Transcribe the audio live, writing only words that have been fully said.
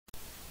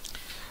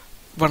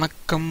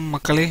வணக்கம்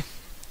மக்களே,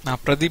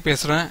 நான் பிரதீப்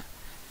பேசுகிறேன்.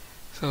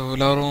 ஸோ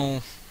எல்லோரும்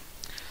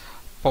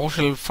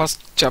பவர்ஷெல்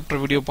ஃபஸ்ட் சாப்டர்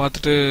வீடியோ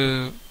பார்த்துட்டு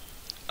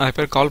நிறைய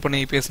பேர் கால்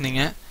பண்ணி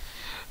பேசுனீங்க.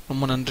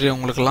 ரொம்ப நன்றி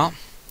உங்களுக்கெல்லாம்.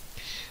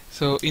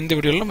 ஸோ இந்த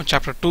வீடியோவில் நம்ம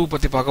சாப்டர் 2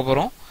 பற்றி பார்க்க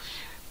போகிறோம்.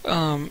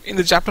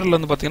 இந்த சாப்டரில்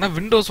வந்து பார்த்திங்கன்னா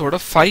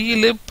விண்டோஸோட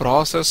ஃபைலு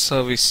ப்ராசஸ்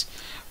சர்வீஸ்,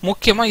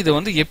 முக்கியமாக இதை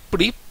வந்து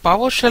எப்படி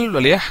பவர்ஷெல்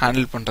வழியாக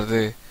ஹேண்டில்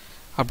பண்ணுறது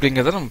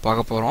அப்படிங்கிறத நம்ம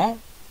பார்க்க போகிறோம்.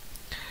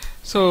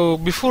 ஸோ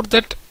பிஃபோர்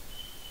தட்,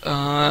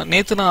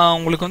 நேற்று நான்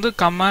உங்களுக்கு வந்து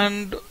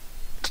கமாண்ட்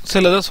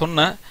சிலதை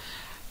சொன்னேன்.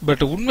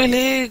 பட்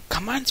உண்மையிலே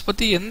கமாண்ட்ஸ்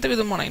பற்றி எந்த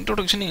விதமான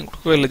இன்ட்ரோடக்ஷன் நீங்கள்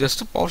கொடுக்கவே இல்லை.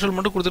 ஜஸ்ட் பவர்ஷெல்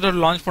மட்டும்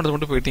கொடுத்துட்டு லான்ச் பண்ணுறது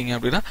மட்டும் போயிட்டீங்க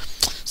அப்படின்னா,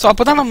 ஸோ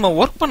அப்போ தான் நம்ம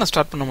ஒர்க் பண்ண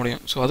ஸ்டார்ட் பண்ண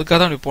முடியும். ஸோ அதுக்காக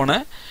தான் இப்படி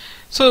போனேன்.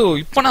 ஸோ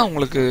இப்போ நான்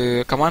உங்களுக்கு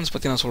கமாண்ட்ஸ்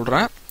பற்றி நான்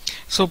சொல்கிறேன்.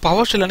 ஸோ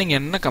பவர்ஷெல்லில்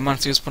நீங்கள் என்ன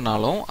கமாண்ட்ஸ் யூஸ்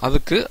பண்ணாலும்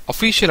அதுக்கு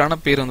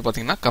அஃபீஷியலான பேர் வந்து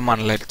பார்த்தீங்கன்னா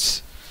கமாண்ட்லெட்ஸ்.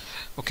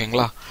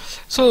 ஓகேங்களா?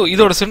 ஸோ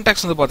இதோட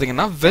சின்டாக்ஸ் வந்து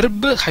பார்த்தீங்கன்னா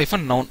வெர்பு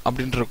ஹைஃபன் நவுன்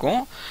அப்படின்னு இருக்கும்.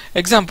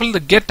 எக்ஸாம்பிள்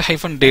இந்த கெட்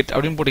ஹைஃபன் டேட்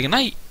அப்படின்னு போட்டிங்கன்னா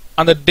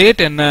அந்த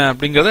டேட் என்ன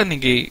அப்படிங்கிறத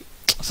நீங்கள்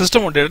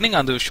சிஸ்டமோட டேட்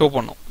நீங்கள் அது ஷோ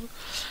பண்ணும்.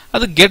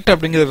 அது கெட்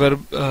அப்படிங்கிறது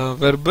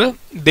வெர்பு,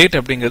 டேட்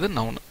அப்படிங்கிறது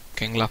நவுன்.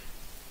 ஓகேங்களா?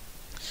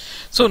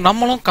 ஸோ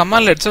நம்மளும்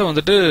கமாண்ட்லெட்ஸை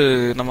வந்துட்டு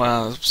நம்ம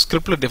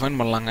ஸ்கிரிப்டில் டிஃபைன்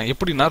பண்ணலாங்க.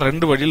 எப்படின்னா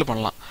ரெண்டு வழியில்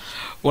பண்ணலாம்.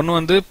 ஒன்று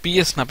வந்து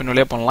பிஎஸ் ஸ்னாப்பின்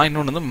வழியாக பண்ணலாம்,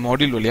 இன்னொன்று வந்து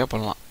மாடியூல் வழியாக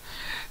பண்ணலாம்.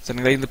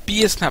 சரிங்களா? இந்த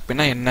பிஎஸ்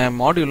ஸ்னாப்னா என்ன,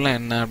 மாடியூல்னா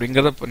என்ன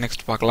அப்படிங்கிறத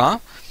நெக்ஸ்ட் பார்க்கலாம்.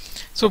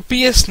 ஸோ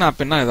பிஎஸ்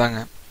ஸ்னாப்னா இதாங்க,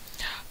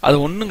 அது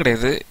ஒன்றும்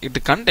கிடையாது. It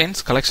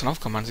contains collection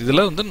of commands.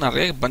 இதில் வந்து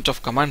நிறைய பஞ்ச்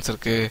ஆஃப் கமாண்ட்ஸ்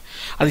இருக்குது.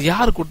 அது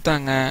யார்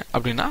கொடுத்தாங்க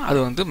அப்படின்னா அது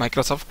வந்து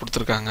மைக்ரோசாஃப்ட்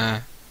கொடுத்துருக்காங்க.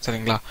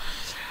 சரிங்களா?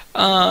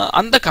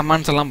 அந்த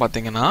கமாண்ட்ஸ் எல்லாம்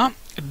பார்த்தீங்கன்னா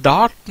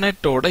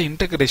 .NET-ஓட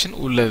இன்டகிரேஷன்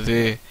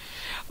உள்ளது.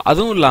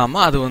 அதுவும்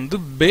இல்லாமல் அது வந்து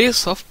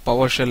பேஸ் ஆஃப்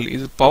பவர்ஷெல்.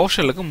 இது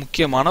பவர்ஷெல்லுக்கு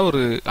முக்கியமான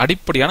ஒரு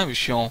அடிப்படையான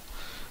விஷயம்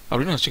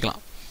அப்படின்னு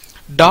வச்சுக்கலாம்.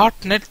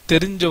 .NET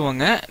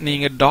தெரிஞ்சவங்க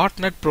நீங்கள்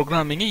 .NET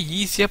ப்ரோக்ராமிங்கை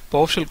ஈஸியாக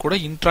பவர்ஷெல் கூட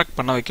இன்ட்ராக்ட்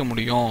பண்ண வைக்க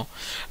முடியும்.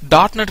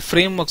 .NET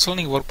ஃப்ரேம் ஒர்க்ஸ்லாம்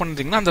நீங்கள் ஒர்க்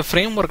பண்ணிட்டீங்கன்னா அந்த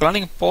ஃப்ரேம் ஒர்க்கெலாம்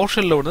நீங்கள்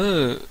பவர்ஷெல்ல வந்து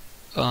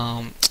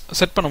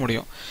செட் பண்ண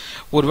முடியும்.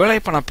 ஒருவேளை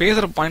இப்போ நான்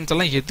பேசுகிற பாயிண்ட்ஸ்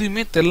எல்லாம்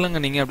எதுவுமே தெரியலங்க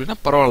நீங்கள் அப்படின்னா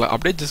பரவாயில்ல,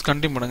 அப்படியே ஜஸ்ட்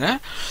கண்டினியூ பண்ணுங்க.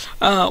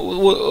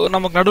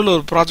 நமக்கு நடுவில்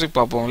ஒரு ப்ராஜெக்ட்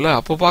பார்ப்போம்ல,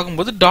 அப்போ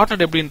பார்க்கும்போது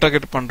 .NET எப்படி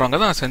இன்டர்கேட் பண்ணுறாங்க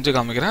தான் நான் செஞ்சு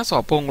காமிக்கிறேன். ஸோ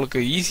அப்போ உங்களுக்கு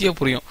ஈஸியாக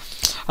புரியும்.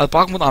 அது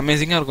பார்க்கும்போது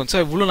அமேசிங்காக இருக்கும்.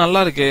 சார் இவ்வளோ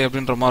நல்லா இருக்கே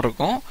அப்படின்ற மாதிரி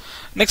இருக்கும்.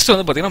 நெக்ஸ்ட்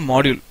வந்து பார்த்தீங்கன்னா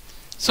மாடியூல்.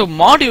 ஸோ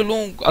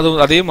மாடியூலும் அது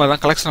அதே மாதிரி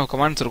தான் கலெக்ஷன் ஆஃப்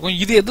கமாண்ட்ஸ் இருக்கும்.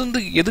 இது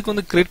எதுக்கு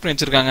வந்து கிரியேட் பண்ணி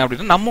வச்சிருக்காங்க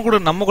அப்படின்னா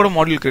நம்ம கூட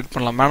மாடியூல் கிரியேட்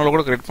பண்ணலாம், மேனுவல்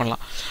கூட கிரியேட்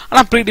பண்ணலாம்.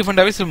 ஆனால் ப்ரீ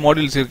டிஃபைன்டாகவே சில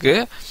மாடியூல்ஸ்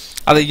இருக்குது.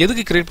 அதை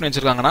எதுக்கு கிரியேட் பண்ணி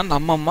வச்சிருக்காங்கன்னா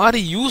நம்ம மாதிரி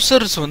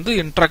யூசர்ஸ் வந்து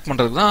இன்ட்ராக்ட்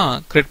பண்ணுறது தான்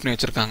கிரியேட் பண்ணி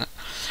வச்சிருக்காங்க.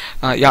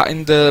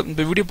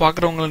 இந்த வீடியோ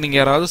பார்க்குறவங்க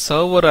நீங்கள் யாராவது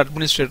சர்வர்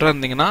அட்மினிஸ்ட்ரேட்டராக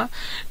இருந்தீங்கன்னா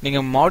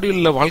நீங்கள்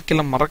மாடியூலில்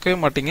வாழ்க்கையில் மறக்கவே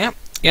மாட்டீங்க.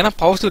 ஏன்னா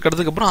பவர்ஷெல்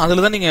கிடைச்சதுக்கப்புறம்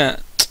அதில் தான் நீங்கள்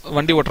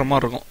வண்டி ஓட்டுற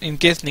மாதிரி இருக்கும்.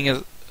 இன்கேஸ்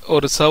நீங்கள்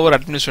ஒரு சர்வர்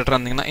அட்மினிஸ்ட்ரேட்டராக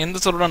இருந்தீங்கன்னா எந்த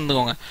சர்வராக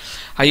இருந்துக்கோங்க,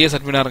 ஐஎஸ்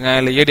அட்மினாக இருங்க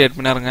இல்லை ஏடி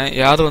அட்மினாக இருங்க,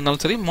 யார்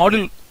வந்தாலும் சரி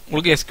மாடியூல்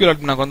உங்களுக்கு எஸ்கியூஎல்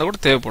அட்மினாக வந்தால் கூட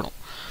தேவைப்படும்.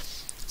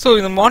 ஸோ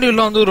இந்த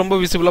மாடியூல்லாம் வந்து ரொம்ப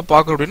விசிபிளாக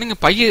பார்க்க அப்படின்னு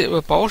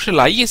நீங்கள்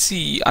பவர்ஷெல் ஐஎஸ்சி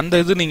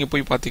அந்த இது நீங்கள்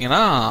போய்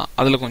பார்த்தீங்கன்னா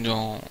அதில்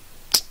கொஞ்சம்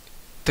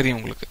தெரியும்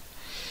உங்களுக்கு.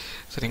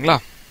 சரிங்களா?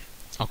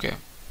 ஓகே,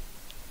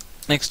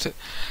 நெக்ஸ்ட்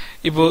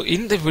இப்போ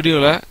இந்த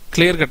வீடியோவில்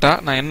கிளியர்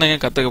கட்டாக நான் என்னங்க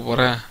கற்றுக்க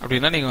போகிறேன்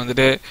அப்படின்னா நீங்கள்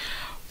வந்துட்டு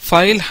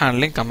ஃபைல்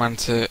ஹேண்ட்லிங்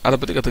கமாண்ட்ஸு அதை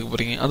பற்றி கற்றுக்க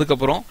போகிறீங்க.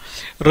 அதுக்கப்புறம்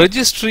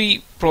ரெஜிஸ்ட்ரி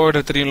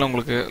ப்ரொவைடர் தெரியும்ல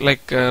உங்களுக்கு,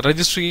 லைக்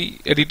ரெஜிஸ்ட்ரி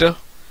எடிட்டர்,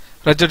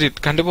 ரெஜெடிட்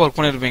கண்டிப்பாக ஒர்க்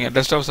பண்ணியிருப்பீங்க.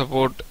 டெஸ்க்டாப்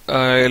சப்போர்ட்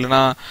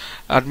இல்லைனா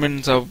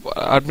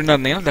அட்மினாக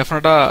இருந்தீங்கன்னா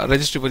டெஃபினட்டாக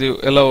ரெஜிஸ்ட்ரி பற்றி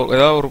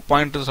ஏதாவது ஒரு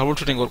பாயிண்ட்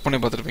சப்போர்ட் ஷூட்டிங் ஒர்க்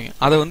பண்ணி பார்த்துருப்பீங்க.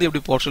 அதை வந்து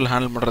எப்படி பவர்ஷெல்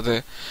ஹேண்டில் பண்ணுறது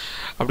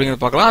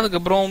அப்படிங்கிறது பார்க்கலாம்.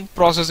 அதுக்கப்புறம்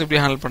ப்ராசஸ்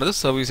எப்படி ஹேண்டில் பண்ணுறது,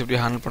 சர்வீஸ்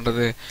எப்படி ஹேண்டில்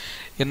பண்ணுறது.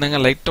 என்னங்க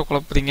லைட்டாக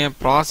குழப்பறீங்க,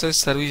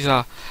 ப்ராசஸ் சர்வீஸா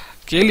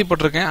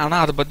கேள்விப்பட்டிருக்கேன்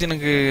ஆனால் அதை பற்றி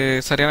எனக்கு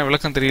சரியான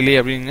விளக்கம் தெரியலையே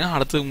அப்படிங்க.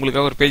 அடுத்து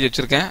உங்களுக்காக ஒரு பேஜ்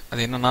வச்சுருக்கேன்.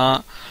 அது என்னென்னா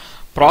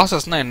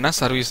ப்ராசஸ்னால் என்ன,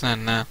 சர்வீஸ்னால்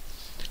என்ன.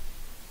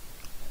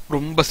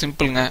 ரொம்ப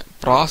சிம்பிளுங்க.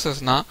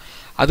 ப்ராசஸ்னால்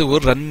அது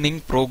ஒரு ரன்னிங்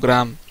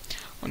ப்ரோக்ராம்.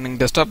 நீங்கள்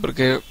டெஸ்க்டாப்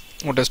இருக்குது,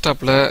 உங்கள்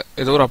டெஸ்க்டாப்பில்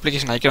ஏதோ ஒரு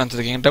அப்ளிகேஷன் ஐக்கான்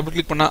வச்சுருக்கீங்க, டபுள்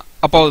கிளிக் பண்ணால்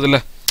அப்பாவது இல்லை,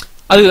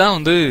 அதுதான்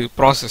வந்து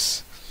ப்ராசஸ்.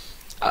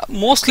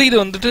 மோஸ்ட்லி இது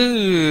வந்துட்டு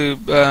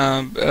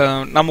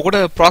நம்ம கூட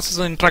ப்ராசஸ்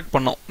இன்ட்ராக்ட்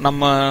பண்ணோம்,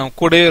 நம்ம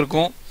கூடவே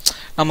இருக்கும்,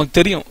 நமக்கு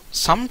தெரியும்.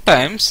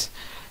 சம்டைம்ஸ்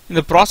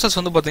இந்த ப்ராசஸ்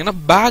வந்து பார்த்தீங்கன்னா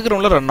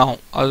பேக்ரவுண்டில் ரன்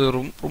ஆகும். அது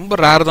ரொம்ப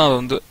ரேர் தான் அது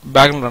வந்து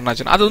பேக்ரவுண்ட் ரன்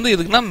ஆச்சுன்னா. அது வந்து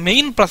எதுக்குன்னா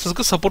மெயின்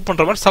ப்ராசஸ்க்கு சப்போர்ட்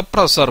பண்ணுற மாதிரி சப்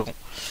ப்ராசஸாக இருக்கும்,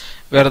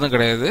 வேறு எதுவும்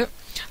கிடையாது.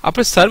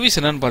 அப்படி சர்வீஸ்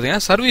என்னன்னு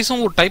பார்த்தீங்கன்னா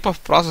சர்வீஸும் ஒரு டைப்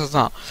ஆஃப் ப்ராசஸ்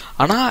தான்.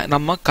 ஆனால்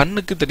நம்ம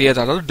கண்ணுக்கு தெரியாது,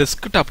 அதாவது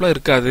டெஸ்க்டாப்பில்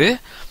இருக்காது,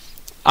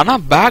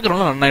 ஆனால்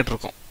பேக்ரவுண்டில் ரன் ஆகிட்டு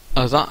இருக்கும்.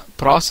 அதுதான்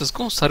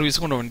ப்ராசஸ்க்கும்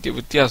சர்வீஸுக்கும்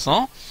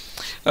வித்தியாசம்.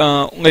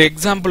 உங்கள்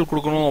எக்ஸாம்பிள்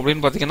கொடுக்கணும்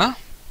அப்படின்னு பார்த்தீங்கன்னா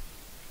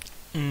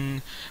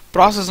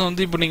ப்ராசஸ்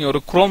வந்து இப்போ நீங்கள் ஒரு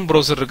குரோம்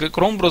ப்ரௌசர் இருக்குது,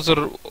 chrome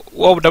browser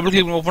double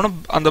click open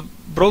அந்த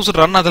ப்ரௌசர்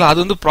ரன் ஆகுதுல, அது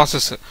வந்து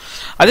ப்ராசஸ்.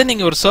 அதே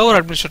நீங்கள் ஒரு சர்வர்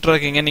அட்மினிஸ்ட்ரேட்டராக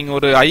இருக்கீங்க, நீங்கள்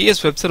ஒரு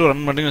ஐஎஸ் வெப் சர்வர்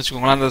ரன் பண்ணுறீங்கன்னு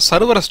வச்சுக்கோங்களேன், அந்த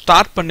சர்வரை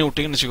ஸ்டார்ட் பண்ணி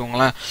விட்டீங்கன்னு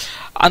வச்சுக்கோங்களேன்,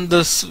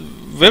 அந்த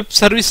வெப்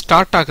சர்வீஸ்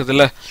ஸ்டார்ட்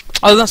ஆகுதுல்ல,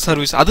 அதுதான்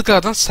சர்வீஸ். அதுக்காக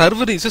தான்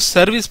சர்வர் இஸ்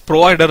சர்வீஸ்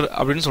ப்ரொவைடர்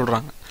அப்படின்னு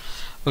சொல்கிறாங்க.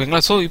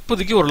 ஓகேங்களா. ஸோ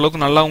இப்போதைக்கு ஓரளவுக்கு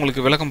நல்லா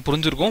உங்களுக்கு விளக்கம்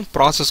புரிஞ்சிருக்கும்.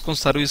 ப்ராசஸ்க்கும்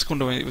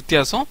சர்வீஸ்க்கும்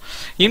வித்தியாசம்.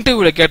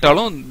 இன்டர்வியூவில்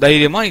கேட்டாலும்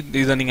தைரியமாக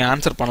இதை நீங்கள்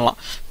ஆன்சர் பண்ணலாம்.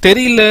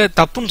 தெரியல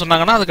தப்புன்னு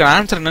சொன்னாங்கன்னா அதுக்கு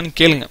ஆன்சர் என்னன்னு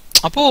கேளுங்க.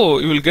 அப்போது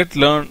யூ வில் கெட்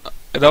லேர்ன்,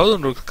 ஏதாவது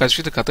ஒரு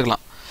விஷயத்தை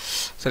கற்றுக்கலாம்.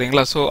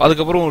 சரிங்களா. ஸோ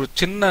அதுக்கப்புறம் ஒரு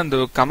சின்ன அந்த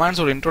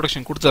கமாண்ட்ஸோட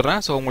இன்ட்ரோடக்ஷன்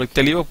கொடுத்துட்றேன். ஸோ உங்களுக்கு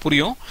தெளிவாக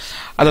புரியும்.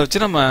 அதை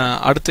வச்சு நம்ம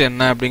அடுத்து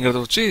என்ன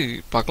அப்படிங்கிறத வச்சு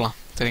பார்க்கலாம்.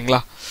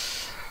 சரிங்களா.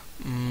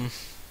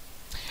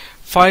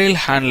 File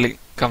handling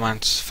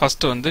commands.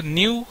 ஃபர்ஸ்ட் வந்து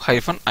நியூ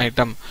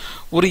 -item,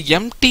 ஒரு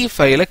எம்டி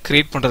ஃபைலை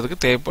கிரியேட் பண்ணுறதுக்கு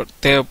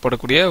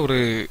தேவைப்படக்கூடிய ஒரு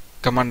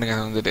கமாண்டுங்க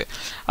வந்துட்டு.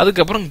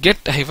 அதுக்கப்புறம்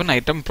கெட்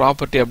 -item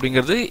ப்ராப்பர்ட்டி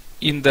அப்படிங்கிறது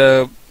இந்த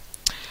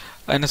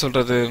என்ன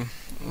சொல்றது,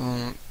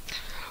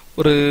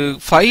 ஒரு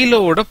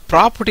ஃபைலோட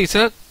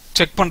ப்ராப்பர்ட்டிஸை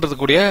செக்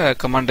பண்ணுறதுக்கூடிய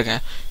கமாண்டுங்க.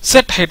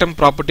 செட் ஐட்டம்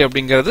ப்ராப்பர்ட்டி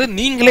அப்படிங்கிறது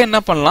நீங்களே என்ன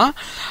பண்ணலாம்,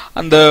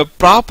 அந்த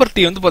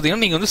ப்ராப்பர்ட்டி வந்து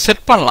பார்த்தீங்கன்னா நீங்கள் வந்து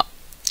செட் பண்ணலாம்.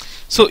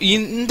 ஸோ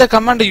இந்த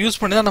கமாண்டை யூஸ்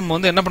பண்ணி தான் நம்ம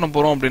வந்து என்ன பண்ண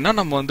போகிறோம் அப்படின்னா,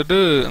 நம்ம வந்துட்டு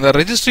இந்த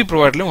ரெஜிஸ்ட்ரி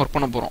ப்ரொவைடர்லையும் ஒர்க்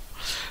பண்ண போகிறோம்.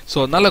 ஸோ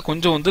அதனால்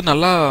கொஞ்சம் வந்து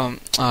நல்லா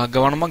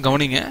கவனமாக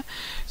கவனிங்க.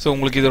 ஸோ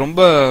உங்களுக்கு இது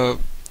ரொம்ப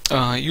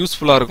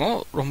யூஸ்ஃபுல்லாக இருக்கும்,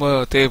 ரொம்ப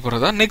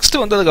தேவைப்படுறதா. நெக்ஸ்ட்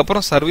வந்து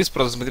அதுக்கப்புறம் சர்வீஸ்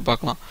ப்ராசஸ் பற்றி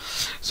பார்க்கலாம்.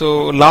 ஸோ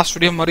லாஸ்ட்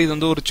வீடியோ மாதிரி இது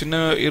வந்து ஒரு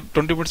சின்ன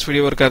 20 minutes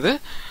வீடியோ இருக்காது.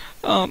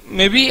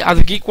 மேபி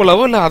அதுக்கு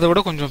ஈக்குவலாகவோ இல்லை அதை விட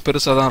கொஞ்சம்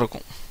பெருசாக தான்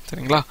இருக்கும்.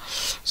 சரிங்களா.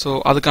 ஸோ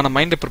அதுக்கான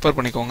மைண்டை ப்ரிப்பேர்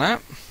பண்ணிக்கோங்க.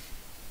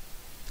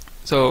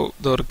 ஸோ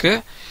இது இருக்கு.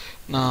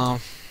 நான்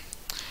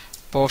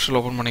Powershell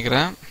ஓப்பன்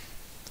பண்ணிக்கிறேன்.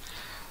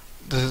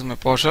 This is my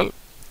Powershell.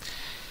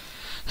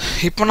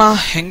 இப்போ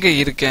நான் எங்கே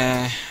இருக்கேன்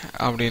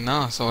அப்படின்னா,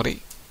 சாரி,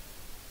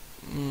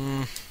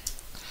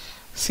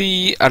 சி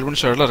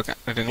அட்மினிஸ்ட்ரேட்டரில்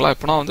இருக்கேன். ரைட்டுங்களா.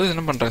 இப்போ நான் வந்து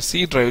என்ன பண்ணுறேன்,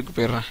 சி டிரைவுக்கு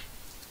போயிடுறேன்.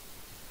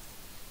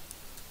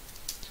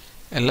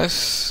 எல்எஸ்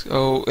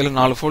இதில்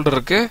 4 ஃபோல்டர்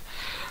இருக்கு.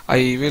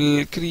 I will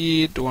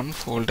create 1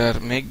 folder,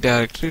 make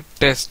directory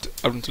test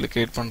அப்படின்னு சொல்லி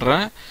கிரியேட்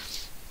பண்ணுறேன்.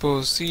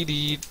 இப்போது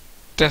சிடி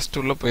டெஸ்ட்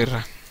உள்ள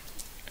போயிடுறேன்.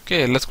 ஓகே,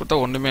 எல்எஸ்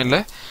கொடுத்தா ஒன்றுமே இல்லை.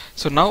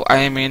 So now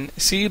I mean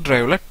C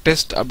டிரைவில்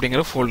test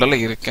அப்படிங்கிற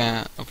ஃபோல்டரில் இருக்கேன்.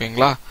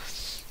 ஓகேங்களா.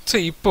 ஸோ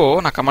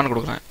இப்போது நான் கமாண்ட்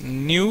கொடுக்குறேன்,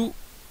 நியூ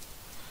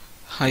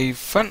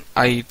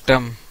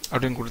 -item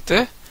அப்படின்னு கொடுத்து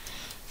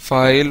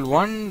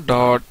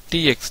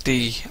file1.txt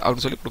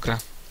அப்படின்னு சொல்லி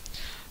கொடுக்குறேன்.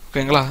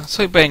 ஓகேங்களா. ஸோ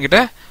இப்போ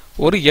என்கிட்ட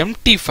ஒரு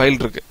எம்டி ஃபைல்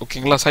இருக்குது.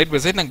 ஓகேங்களா. சைட் பை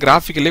சைட் நான்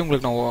கிராஃபிக்கலே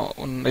உங்களுக்கு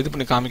நான் இது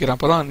பண்ணி காமிக்கிறேன்.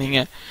 அப்போ தான்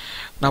நீங்கள்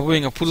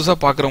நம்புவீங்க. புதுசாக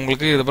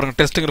பார்க்குறவங்களுக்கு இது பாருங்க,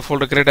 டெஸ்ட்டுங்கிற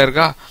ஃபோல்டர் கிரியேட்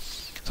ஆயிருக்கா.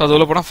 ஸோ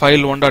அதில் போனால்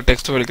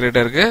file1.txt ஃபைல் கிரியேட்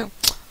ஆயிருக்கு.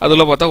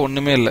 அதில் பார்த்தா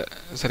ஒன்றுமே இல்லை.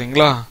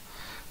 சரிங்களா.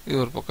 இது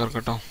ஒரு பக்கம்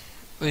இருக்கட்டும்.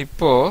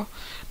 இப்போது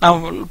நான்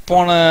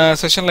போன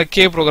செஷனில்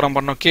கே ப்ரோக்ராம்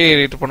பண்ணோம், கே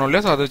எடிட் பண்ணோம்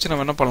இல்லையா. ஸோ அதை வச்சு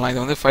நம்ம என்ன பண்ணலாம்,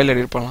 இதை வந்து ஃபைல்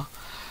எடிட் பண்ணலாம்.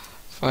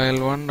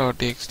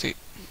 file1.txt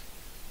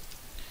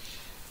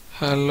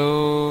hello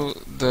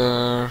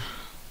there,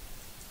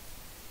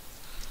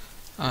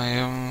 I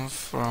am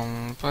from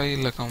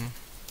Pilakam,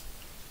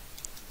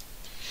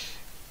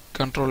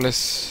 control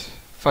S,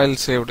 file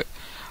saved,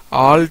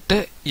 alt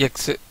X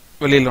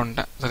வெளியில்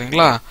வந்துட்டேன்.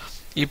 சரிங்களா.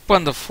 இப்போ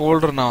அந்த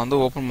ஃபோல்டர் நான் வந்து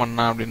ஓப்பன்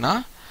பண்ணேன் அப்படின்னா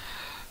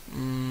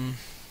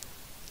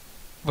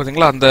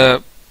பார்த்தீங்களா, அந்த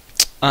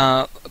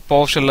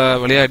Powershell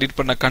வழியாக எடிட்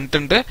பண்ண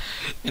கண்டென்ட்டு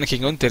எனக்கு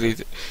இங்கே வந்து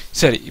தெரியுது.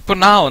 சரி, இப்போ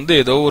நான் வந்து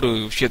ஏதோ ஒரு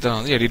விஷயத்த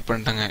வந்து எடிட்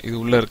பண்ணிட்டேங்க. இது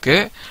உள்ளே இருக்கு.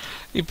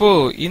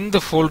 இப்போது இந்த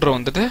ஃபோல்டரை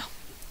வந்துட்டு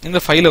இந்த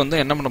ஃபைலை வந்து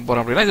என்ன பண்ண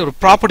போகிறேன் அப்படின்னா, இது ஒரு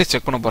ப்ராப்பர்ட்டி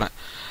செக் பண்ண போகிறேன்.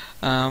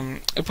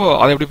 இப்போது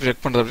அதை எப்படி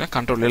செக் பண்ணுறது அப்படின்னா,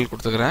 கண்ட்ரோல் L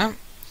கொடுத்துக்கிறேன்.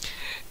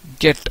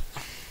 கெட்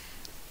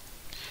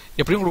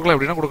எப்படியும் கொடுக்கலாம்,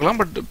 எப்படின்னா கொடுக்கலாம்,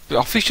 பட்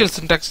அஃபிஷியல்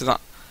சின்டாக்ஸ்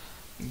தான்.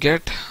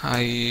 கெட்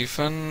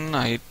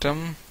 -item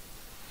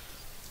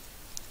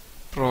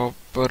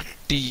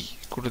ப்ராப்பர்ட்டி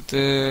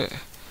கொடுத்து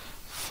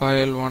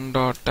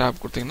file1.tab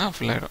கொடுத்தீங்கன்னா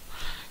ஃபில் ஆகிடும்.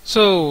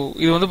 ஸோ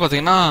இது வந்து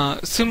பார்த்தீங்கன்னா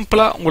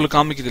சிம்பிளாக உங்களுக்கு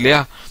காமிக்குது இல்லையா,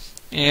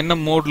 என்ன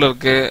மோடில்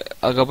இருக்குது,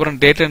 அதுக்கப்புறம்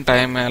date and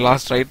time,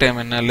 last right time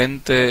என்ன,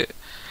 லென்த்து,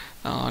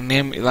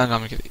 நேம், இதான்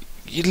காமிக்குது.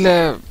 இல்லை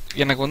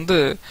எனக்கு வந்து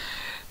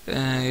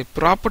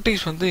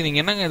ப்ராப்பர்ட்டிஸ் வந்து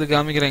நீங்கள் என்னங்க இது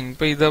காமிக்கிறீங்க.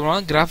 இப்போ இதை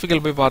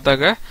கிராஃபிக்கல் போய்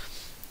பார்த்தாக்க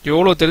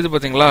எவ்வளோ தெரியுது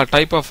பார்த்தீங்களா.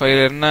 டைப் ஆஃப்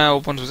ஃபைல் என்ன,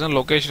 ஓப்பன் சோர்ஸ்,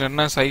 லொக்கேஷன்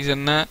என்ன,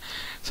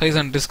 size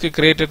and disk,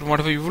 created,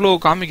 modify, இவ்வளோ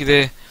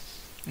காமிக்குதே.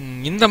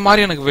 இந்த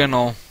மாதிரி எனக்கு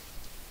வேணும்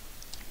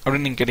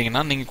அப்படின்னு நீங்கள்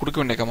கேட்டிங்கன்னா நீங்கள் கொடுக்க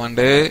வேண்டிய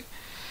கமாண்டு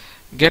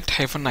கெட்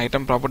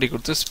 -item ப்ராப்பர்ட்டி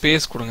கொடுத்து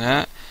ஸ்பேஸ் கொடுங்க.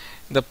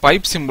 இந்த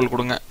பைப் சிம்பிள்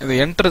கொடுங்க. இந்த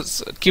என்டர்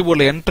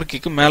கீபோர்டில் என்டர்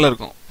கீக்கு மேலே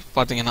இருக்கும்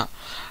பார்த்தீங்கன்னா,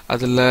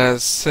 அதில்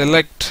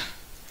செலக்ட்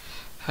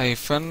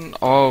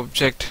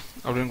 -object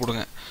அப்படின்னு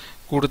கொடுங்க.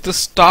 கொடுத்து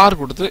ஸ்டார்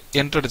கொடுத்து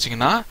என்டர்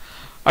அடிச்சிங்கன்னா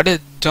அப்படியே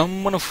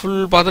ஜம்முன்னு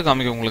ஃபுல் பார்த்து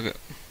காமிக்கும் உங்களுக்கு.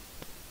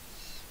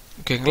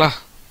 ஓகேங்களா.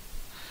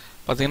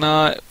 பார்த்தீங்கன்னா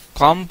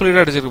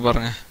கம்ப்ளீட்டாக அடிச்சிருக்கு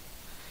பாருங்கள்.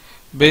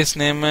 Base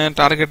name,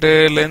 target,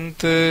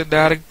 length,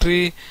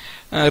 directory,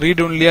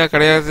 read ஒன்லியா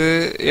கிடையாது,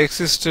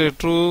 எக்ஸிஸ்ட்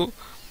ட்ரூ,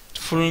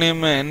 ஃபுல்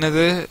நேம்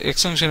என்னது,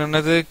 எக்ஸ்டென்ஷன்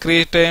என்னது,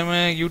 create time,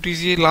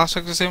 UTC, last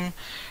access time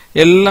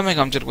எல்லாமே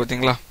காமிச்சிருக்கு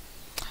பார்த்தீங்களா.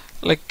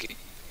 லைக்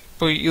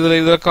இப்போ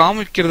இதில்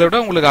காமிக்கிறத விட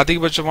உங்களுக்கு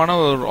அதிகபட்சமான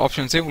ஒரு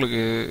ஆப்ஷன்ஸே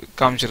உங்களுக்கு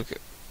காமிச்சிருக்கு.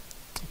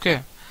 ஓகே.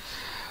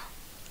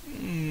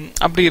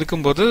 அப்படி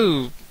இருக்கும்போது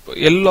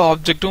எல்லா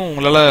ஆப்ஜெக்ட்டும்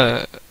உங்களால்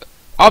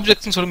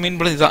ஆப்ஜெக்ட்ஸ்னு சொல்லி மீன்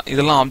பண்ணி இதுதான்,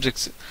 இதெல்லாம்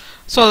ஆப்ஜெக்ட்ஸ்.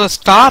 ஸோ அதை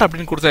ஸ்டார்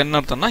அப்படின்னு கொடுத்தா என்ன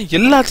அர்த்தம்னா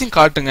எல்லாத்தையும்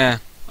காட்டுங்க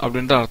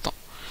அப்படின்ற அர்த்தம்,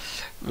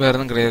 வேற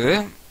எதுவும் கிடையாது.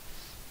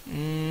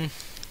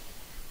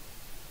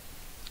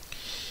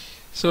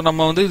 ஸோ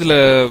நம்ம வந்து இதில்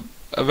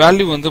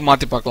வேல்யூ வந்து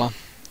மாற்றி பார்க்கலாம்.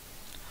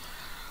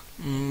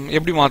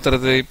 எப்படி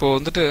மாற்றுறது? இப்போ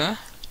வந்துட்டு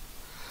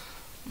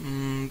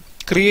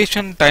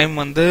கிரியேஷன் டைம்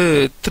வந்து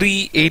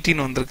 3:18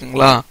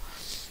 வந்திருக்குங்களா?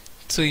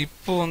 ஸோ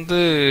இப்போ வந்து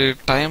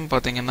டைம்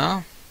பார்த்தீங்கன்னா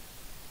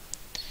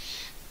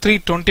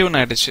 3:21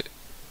 ஆயிடுச்சு.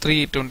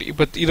 3:20.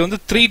 இப்போ இது வந்து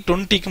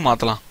 3:20க்கு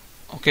மாற்றலாம்.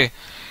 ஓகே,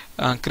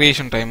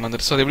 கிரியேஷன் டைம்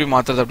வந்துட்டு. ஸோ அது எப்படி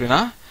மாற்றுறது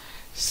அப்படின்னா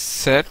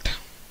set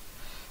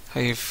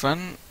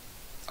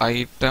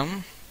 -item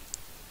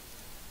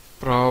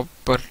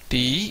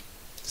property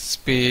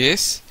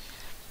space.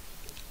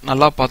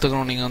 நல்லா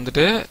பார்த்துக்கணும். நீங்கள்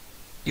வந்துட்டு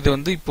இது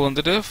வந்து இப்போ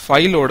வந்துட்டு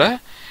ஃபைலோட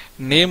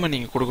நேமை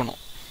நீங்கள்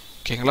கொடுக்கணும்.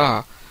 ஓகேங்களா?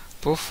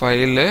 இப்போ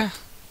ஃபைலு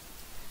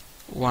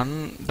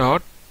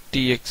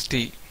 1.txt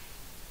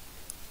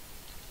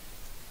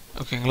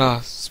ஓகேங்களா,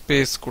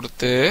 ஸ்பேஸ்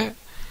கொடுத்து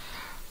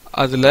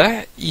அதில்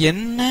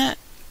என்ன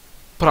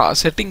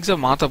செட்டிங்ஸை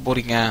மாற்ற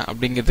போறீங்க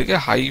அப்படிங்கிறதுக்கு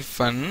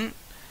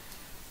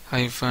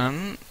ஹைஃபன்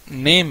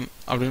நேம்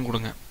அப்படின்னு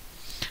கொடுங்க.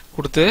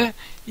 கொடுத்து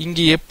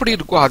இங்கே எப்படி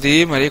இருக்கோ அதே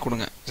மாதிரியே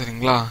கொடுங்க.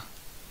 சரிங்களா?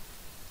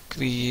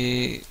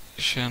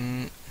 கிரியேஷன்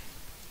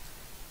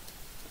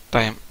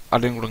டைம்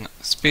அப்படின்னு கொடுங்க.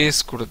 ஸ்பேஸ்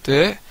கொடுத்து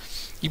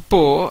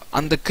இப்போ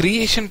அந்த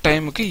கிரியேஷன்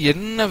டைமுக்கு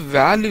என்ன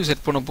வேல்யூ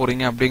செட் பண்ண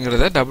போறீங்க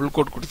அப்படிங்கிறத டபுள்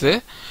கோட் கொடுத்து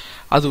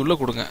அது உள்ள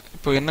கொடுங்க.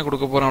 இப்போ என்ன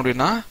கொடுக்க போறோம்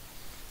அப்படின்னா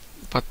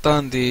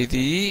 10ஆம்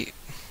தேதி,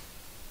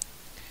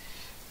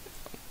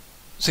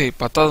 சரி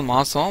 10வது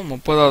மாதம்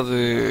 30வது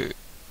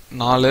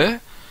நாள்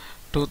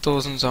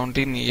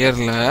 2017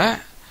 இயரில்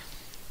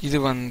இது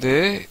வந்து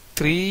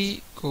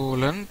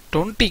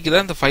 3:20க்கு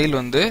தான் இந்த ஃபைல்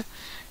வந்து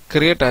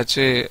கிரியேட்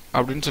ஆச்சு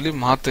அப்படின்னு சொல்லி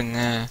மாற்றுங்க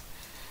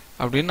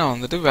அப்படின்னு நான்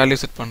வந்துட்டு வேல்யூ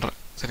செட் பண்ணுறேன்.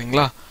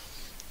 சரிங்களா?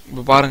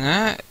 இப்போ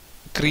பாருங்கள்,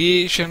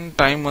 கிரியேஷன்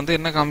டைம் வந்து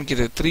என்ன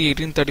காமிக்குது?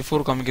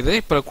 3:18:34 காமிக்குது.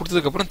 இப்போ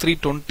கொடுத்ததுக்கப்புறம்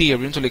 3:20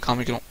 அப்படின்னு சொல்லி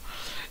காமிக்கணும்.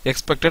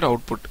 Expected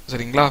output.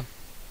 சரிங்களா?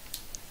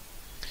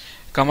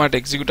 கமாண்ட்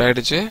எக்ஸிக்யூட்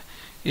ஆகிடுச்சு.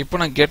 இப்போ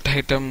நான் கெட்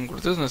ஐட்டம்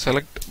கொடுத்து இந்த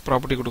செலக்ட்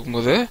ப்ராப்பர்ட்டி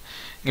கொடுக்கும்போது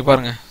இங்கே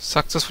பாருங்கள்,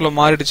 சக்ஸஸ்ஃபுல்லாக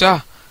மாறிடுச்சா?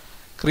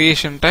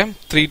 Creation time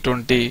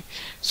 3:20.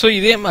 ஸோ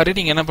இதே மாதிரி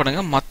நீங்கள் என்ன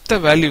பண்ணுங்கள், மற்ற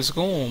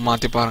வேல்யூஸுக்கும்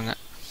மாற்றி பாருங்கள்.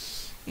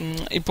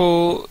 இப்போ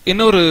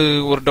இன்னொரு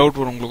டவுட்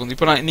வரும் உங்களுக்கு வந்து.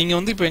 இப்போ நீங்கள்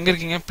வந்து இப்போ எங்கே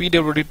இருக்கீங்க?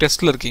 பிடபிள்யூடி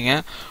டெஸ்ட்டில் இருக்கீங்க.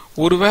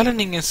 ஒருவேளை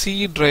நீங்கள் சி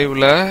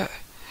டிரைவில்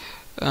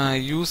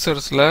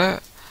யூசர்ஸில்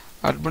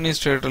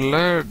அட்மினிஸ்ட்ரேட்டரில்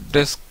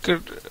டெஸ்க்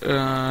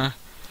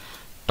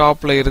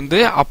டாப்பில் இருந்து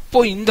அப்போ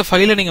இந்த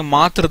ஃபைலை நீங்கள்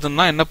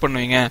மாற்றுறதுன்னா என்ன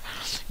பண்ணுவீங்க?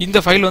 இந்த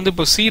ஃபைல் வந்து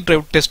இப்போ சி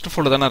டிரைவ் டெஸ்ட்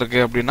ஃபோல்டர் தானே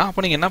இருக்குது அப்படின்னா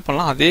அப்போ நீங்கள் என்ன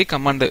பண்ணலாம், அதே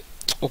கமாண்டு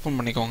ஓப்பன்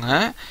பண்ணிக்கோங்க.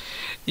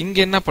 இங்கே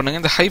என்ன பண்ணுங்க,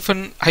 இந்த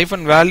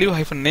ஹைஃபன் வேல்யூ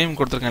ஹைஃபன் நேம்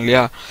கொடுத்துருக்கேன்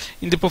இல்லையா?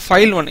 இந்த இப்போ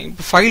ஃபைல்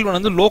ஒன்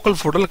வந்து லோக்கல்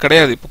ஃபோல்டரில்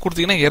கிடையாது. இப்போ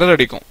கொடுத்தீங்கன்னா எரர்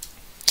அடிக்கும்.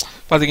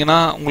 பார்த்தீங்கன்னா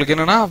உங்களுக்கு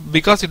என்னன்னா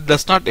because it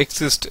does not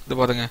exist. இது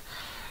பாருங்க,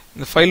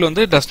 இந்த ஃபைல்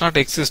வந்து டஸ் நாட்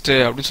எக்ஸிஸ்ட்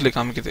அப்படின்னு சொல்லி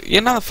காமிக்குது.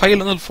 ஏன்னா அந்த ஃபைல்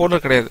வந்து ஒரு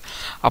ஃபோல்டர் கிடையாது.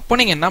 அப்போ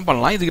நீங்கள் என்ன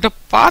பண்ணலாம், இதுகிட்ட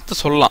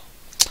பார்த்து சொல்லலாம்,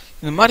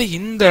 இந்த மாதிரி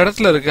இந்த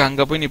இடத்துல இருக்கு,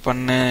 அங்கே போய் நீ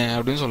பண்ணு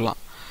அப்படின்னு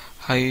சொல்லலாம்.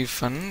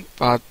 ஹைஃபன்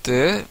பார்த்து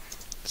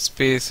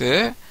space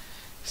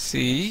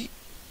C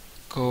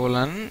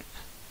colon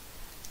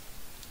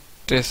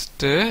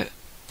test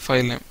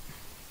file name.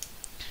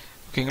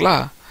 ஓகேங்களா?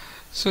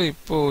 ஸோ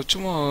இப்போ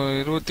சும்மா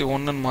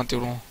 21 மாற்றி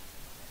விடுவோம்.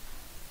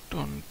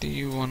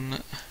 21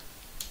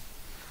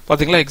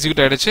 பார்த்தீங்களா,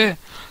 எக்ஸிக்யூட் ஆகிடுச்சு.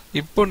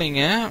 இப்போ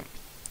நீங்கள்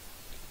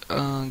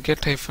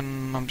கெட் ஹைஃபன்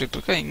ஆப்ஜெக்ட்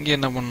இருக்கா, இங்கே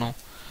என்ன பண்ணணும்,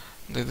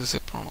 இந்த இது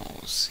செட் பண்ணணும்.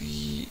 சி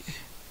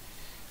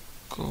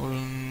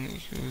கோலன்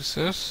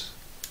யூசர்ஸ்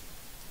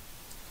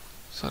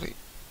சாரி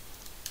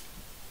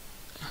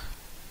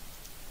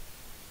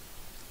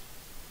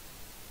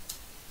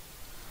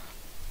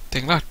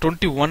சரிங்களா,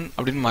 21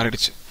 அப்படின்னு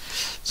மாறிடுச்சு.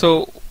 ஸோ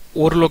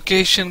ஒரு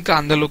லொக்கேஷனுக்கு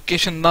அந்த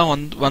லொக்கேஷன் தான்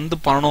வந்து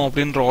பண்ணணும்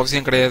அப்படின்ற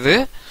அவசியம் கிடையாது.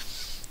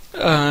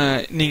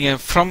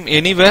 நீங்கள் from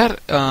anywhere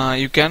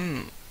you can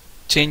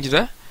change the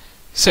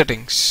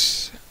settings.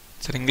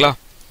 சரிங்களா?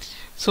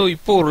 ஸோ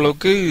இப்போ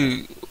ஓரளவுக்கு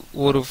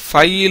ஒரு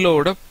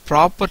ஃபைலோட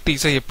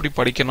ப்ராப்பர்ட்டிஸை எப்படி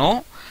படிக்கணும்,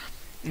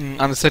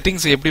 அந்த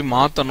செட்டிங்ஸை எப்படி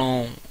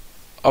மாற்றணும்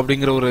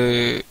அப்படிங்கிற ஒரு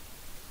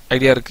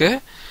ஐடியா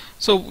இருக்குது.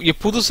 ஸோ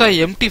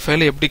புதுசாக எம்டி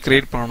ஃபைலை எப்படி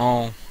கிரியேட்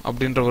பண்ணணும்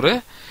அப்படின்ற ஒரு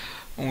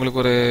உங்களுக்கு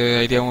ஒரு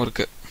ஐடியாவும்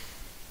இருக்குது.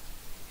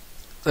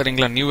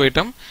 சரிங்களா? New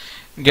item,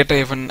 get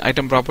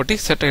item property,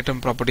 set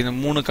item property, இந்த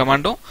 3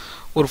 கமாண்டும்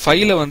ஒரு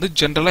ஃபைலை வந்து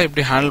ஜென்ரலாக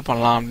எப்படி ஹேண்டில்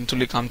பண்ணலாம் அப்படின்னு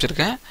சொல்லி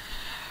காமிச்சிருக்கேன்.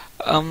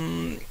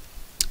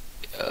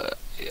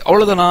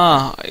 அவ்வளோதானா?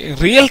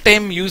 ரியல்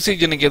டைம்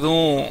யூசேஜ் எனக்கு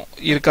எதுவும்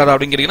இருக்காதா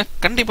அப்படிங்கிறீங்கன்னா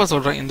கண்டிப்பாக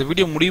சொல்கிறேன். இந்த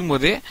வீடியோ முடியும்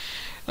போதே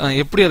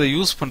எப்படி அதை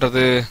யூஸ்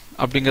பண்ணுறது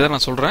அப்படிங்கிறத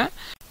நான் சொல்கிறேன்.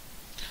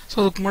 ஸோ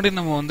அதுக்கு முன்னாடி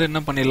நம்ம வந்து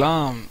என்ன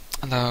பண்ணிடலாம்,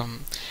 அந்த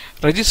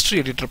ரெஜிஸ்ட்ரி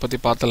எடிட்டர் பற்றி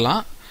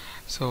பார்த்துடலாம்.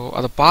 ஸோ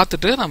அதை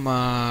பார்த்துட்டு நம்ம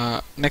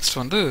நெக்ஸ்ட்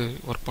வந்து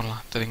ஒர்க்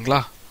பண்ணலாம். சரிங்களா?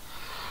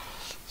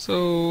 ஸோ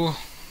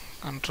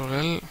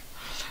கண்ட்ரோல்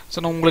ஸோ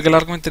நான் உங்களுக்கு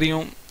எல்லாருக்குமே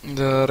தெரியும்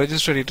இந்த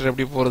ரெஜிஸ்ட்ரி எடிட்டர்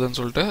எப்படி போகிறதுன்னு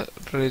சொல்லிட்டு.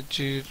 ரெஜ்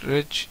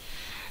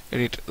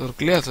எடிட்டர்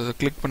இருக்கு இல்லையா, ஸோ அதை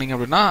கிளிக் பண்ணிங்க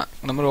அப்படின்னா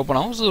இந்த மாதிரி ஓப்பன்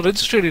ஆகும். ஸோ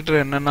ரெஜிஸ்ட்ரி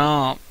எடிட்டர் என்னென்னா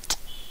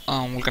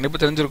உங்களுக்கு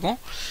கண்டிப்பாக தெரிஞ்சிருக்கும்.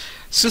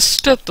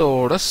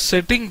 சிஸ்டத்தோட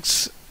செட்டிங்ஸ்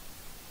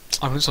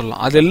அப்படின்னு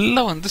சொல்லலாம்.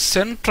 அதெல்லாம் வந்து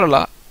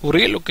சென்ட்ரலாக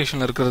ஒரே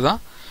லொக்கேஷனில் இருக்கிறது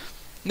தான்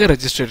இந்த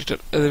ரெஜிஸ்ட்ரி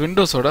எடிட்டர். இது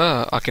விண்டோஸோட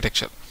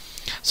ஆர்கிடெக்சர்.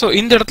 ஸோ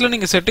இந்த இடத்துல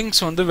நீங்கள்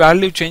செட்டிங்ஸ் வந்து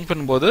வேல்யூ சேஞ்ச்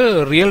பண்ணும்போது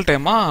ரியல்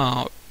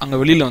டைமாக அங்கே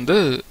வெளியில் வந்து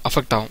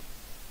அஃபெக்ட் ஆகும்.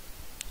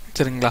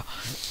 சரிங்களா?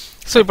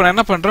 ஸோ இப்போ நான்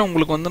என்ன பண்ணுறேன்,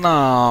 உங்களுக்கு வந்து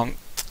நான்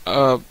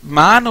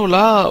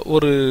மேனுவலாக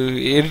ஒரு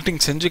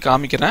எடிட்டிங் செஞ்சு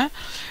காமிக்கிறேன்.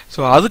 ஸோ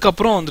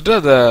அதுக்கப்புறம் வந்துட்டு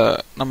அதை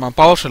நம்ம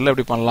பவர்ஷெல்லில்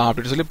எப்படி பண்ணலாம்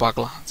அப்படின்னு சொல்லி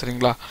பார்க்கலாம்.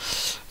 சரிங்களா?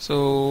 ஸோ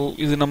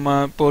இது நம்ம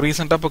இப்போ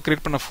ரீசெண்டாக இப்போ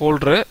கிரியேட் பண்ண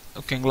ஃபோல்டரு.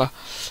 ஓகேங்களா?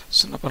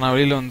 ஸோ இப்போ நான்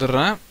வெளியில்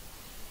வந்துடுறேன்.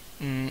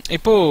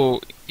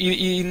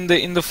 இப்போது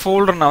இந்த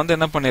ஃபோல்டர் நான் வந்து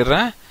என்ன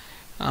பண்ணிடுறேன்,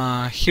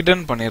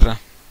 ஹிடன்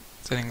பண்ணிடுறேன்.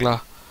 சரிங்களா?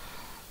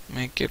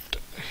 Make it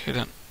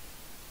hidden.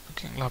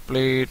 ஓகேங்களா?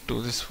 Apply to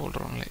this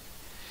folder only.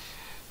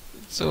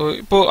 So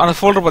இப்போது அந்த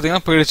ஃபோல்டர்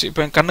பார்த்தீங்கன்னா போயிடுச்சு.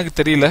 இப்போ என் கண்ணுக்கு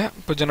தெரியல.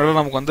 இப்போ ஜெனரலாக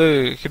நமக்கு வந்து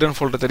ஹிடன்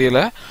ஃபோல்டர்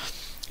தெரியல.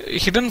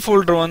 ஹிடன்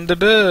ஃபோல்டர்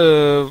வந்துட்டு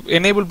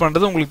எனேபிள்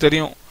பண்ணுறது உங்களுக்கு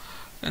தெரியும்.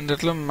 இந்த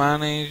இடத்துல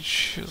மேனேஜ்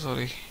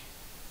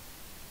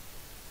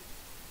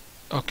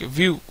ஓகே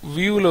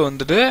வியூவில்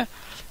வந்துட்டு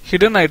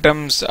ஹிடன்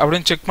ஐட்டம்ஸ்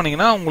அப்படின்னு செக்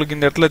பண்ணிங்கன்னா உங்களுக்கு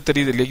இந்த இடத்துல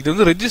தெரியுது இல்லையா, இது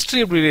வந்து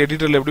ரெஜிஸ்ட்ரி எப்படி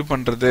எடிட்டரில் எப்படி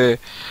பண்ணுறது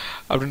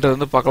அப்படின்றத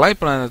வந்து பார்க்கலாம்.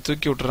 இப்போ நான்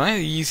தூக்கி விட்டுறேன்,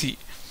 ஈஸி.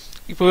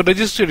 இப்போ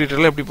ரெஜிஸ்ட்ரி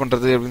எடிட்டரில் எப்படி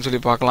பண்ணுறது அப்படின்னு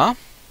சொல்லி பார்க்கலாம்.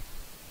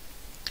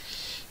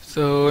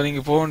 ஸோ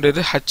நீங்கள் போக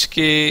வேண்டியது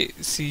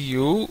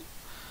HKCU,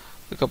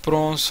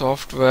 அதுக்கப்புறம்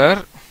சாஃப்ட்வேர்,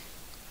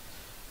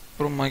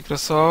 அப்புறம்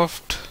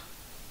மைக்ரோசாஃப்ட்,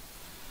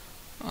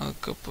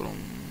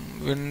 அதுக்கப்புறம்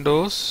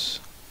விண்டோஸ்,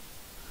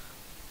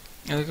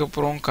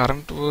 அதுக்கப்புறம்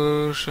கரண்ட்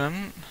வெர்ஷன்,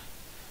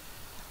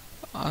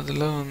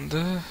 அதில்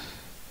வந்து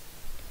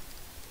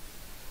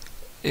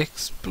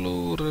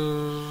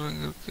எக்ஸ்ப்ளோரர்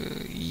இருக்கு,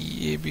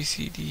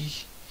 EABCD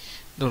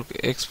இருக்கு,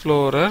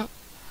 எக்ஸ்ப்ளோரர்,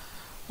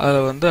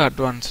 அதில் வந்து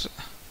அட்வான்ஸ்டு.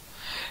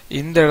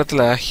 இந்த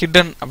இடத்துல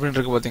ஹிடன் அப்படின்னு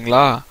இருக்கு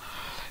பார்த்தீங்களா,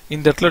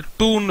 இந்த இடத்துல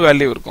 2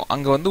 வேல்யூ இருக்கும்.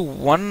 அங்கே வந்து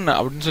 1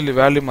 அப்படின்னு சொல்லி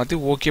வேல்யூ மாற்றி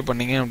ஓகே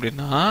பண்ணீங்க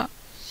அப்படின்னா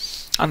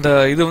அந்த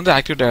இது வந்து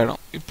ஆக்டிவேட்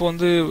ஆகிடும். இப்போ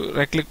வந்து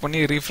ரைட் கிளிக் பண்ணி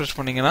ரீஃப்ரெஷ்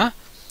பண்ணிங்கன்னா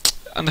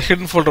அந்த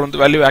ஹிடன் ஃபோல்டர்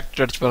வந்து வேல்யூ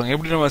ஆக்டிவேட் ஆகிடுச்சு பாருங்க.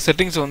 எப்படி நம்ம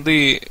செட்டிங்ஸ் வந்து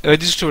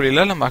ரெஜிஸ்டர்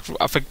வழியில் நம்ம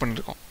அஃபெக்ட்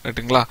பண்ணியிருக்கோம்.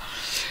 ரைட்டுங்களா?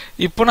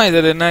 இப்போ நான் இதை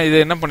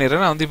என்ன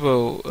பண்ணிடுறேன், நான் வந்து இப்போ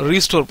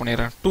ரீஸ்டோர்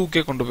பண்ணிடுறேன்,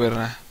 2K கொண்டு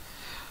போயிடுறேன்.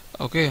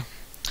 ஓகே,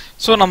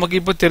 ஸோ நமக்கு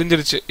இப்போ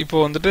தெரிஞ்சிருச்சு. இப்போ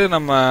வந்துட்டு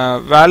நம்ம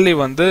வேல்யூ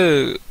வந்து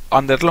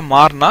அந்த இடத்துல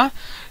மாறினா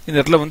இந்த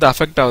இடத்துல வந்து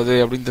அஃபெக்ட் ஆகுது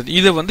அப்படின்னு.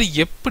 இதை வந்து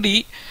எப்படி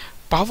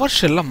பவர்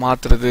ஷெல்ல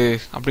மாற்றுறது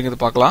அப்படிங்கிறத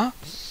பார்க்கலாம்.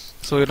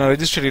 ஸோ நான்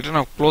ரெஜிஸ்டர் எடிட்டர்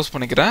நான் க்ளோஸ்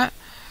பண்ணிக்கிறேன்.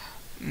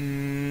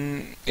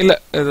 இல்லை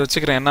இதை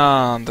வச்சுக்கிறேன், ஏன்னா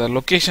அந்த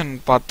லொக்கேஷன்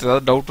பார்த்து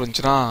ஏதாவது டவுட்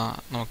வந்துச்சுன்னா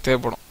நமக்கு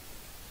தேவைப்படும்.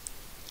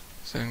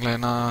 சரிங்களா?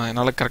 ஏன்னா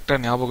என்னால்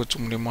கரெக்டாக ஞாபகம்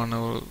வச்சுக்க முடியுமான்னு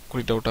ஒரு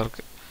குறி டவுட்டாக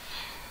இருக்குது.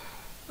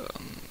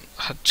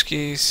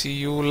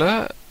 HKCUவில்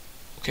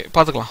ஓகே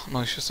பார்த்துக்கலாம், நோ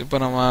இஷ்யூஸ். இப்போ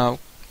நம்ம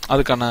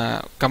அதுக்கான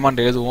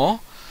கமாண்ட் எழுதுவோம்.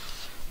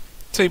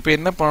 ஸோ இப்போ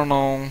என்ன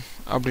பண்ணணும்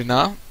அப்படின்னா,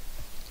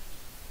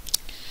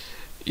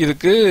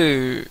 இதுக்கு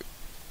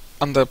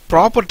அந்த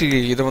ப்ராப்பர்ட்டி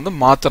இதை வந்து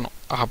மாற்றணும்.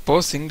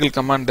 அப்போது single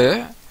command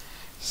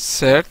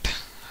set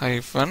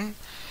hyphen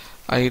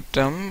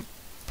item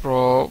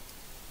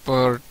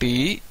property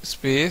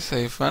space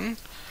hyphen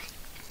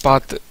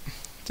பாத்து.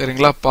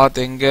 சரிங்களா? பாத்து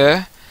எங்கே,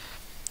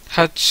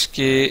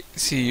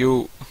 HKCU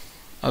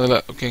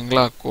அதில்.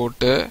 ஓகேங்களா?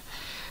 கோட்டு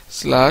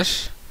ஸ்லாஷ்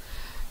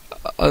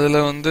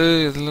அதில் வந்து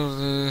இதில்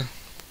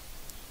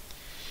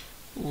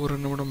ஒரு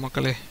நிமிடம்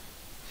மக்களே,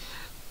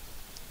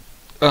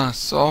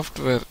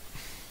 சாஃப்ட்வேர்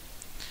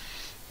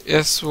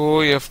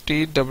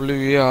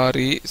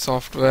SOFTWARE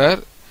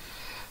சாஃப்ட்வேர்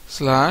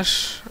ஸ்லாஷ்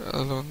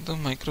அதில் வந்து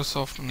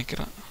மைக்ரோசாஃப்ட்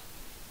நினைக்கிறேன்.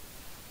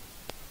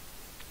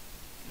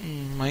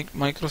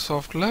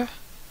 மைக்ரோசாஃப்டில்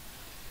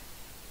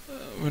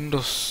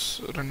விண்டோஸ்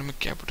ரெண்டுமே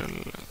capital.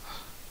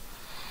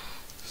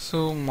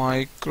 So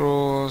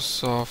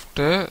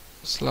Microsoft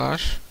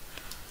slash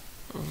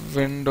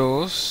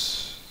Windows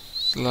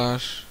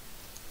slash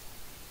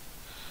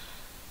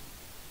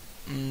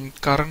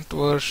current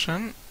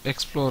version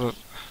explorer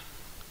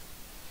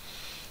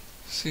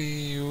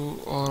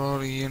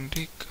CURRENT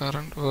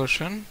current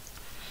version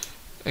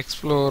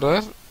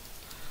explorer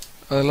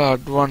அதில்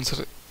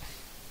அட்வான்ஸ்டு.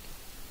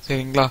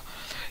 சரிங்களா?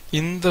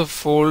 இந்த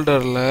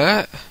ஃபோல்டரில்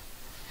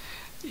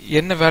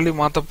என்ன வேல்யூ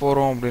மாற்ற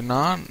போகிறோம்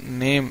அப்படின்னா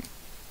நேம்,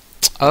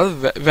 அதாவது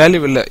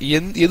வேல்யூ இல்லை,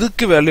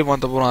 எதுக்கு வேல்யூ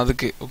மாற்ற போகிறோம்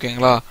அதுக்கு.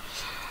 ஓகேங்களா?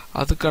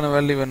 அதுக்கான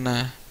வேல்யூ என்ன,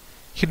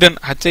 ஹிடன்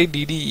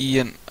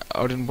HIDDEN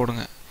அப்படின்னு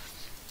போடுங்க.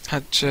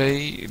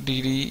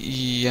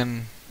 HIDDEN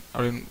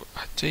அப்படின்னு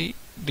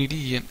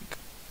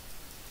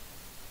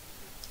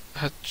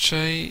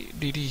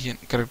HIDDEN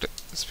கரெக்ட்.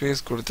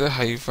 ஸ்பேஸ் கொடுத்து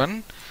ஹைஃபன்.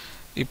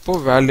 இப்போ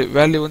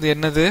வேல்யூ வந்து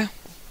என்னது,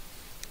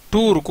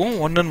 2 இருக்கும்,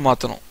 1ன்னு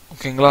மாற்றணும்.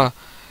 ஓகேங்களா?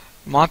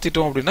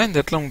 மாற்றிட்டோம் அப்படின்னா இந்த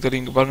இடத்துல உங்களுக்கு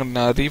தெரியும். பாருங்க,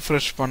 நான்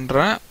ரீஃப்ரெஷ்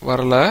பண்ணுறேன்,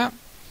 வரல.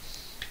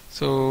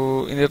 ஸோ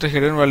இந்த இடத்துல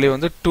ஹிடன் வேல்யூ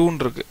வந்து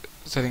 2ன்னு இருக்கு.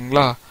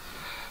 சரிங்களா?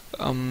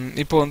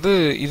 இப்போ வந்து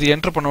இது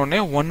என்டர் பண்ண உடனே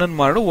 1ன்னு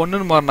மாறிடும்.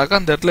 1ன்னு மாறினாக்கா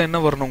அந்த இடத்துல என்ன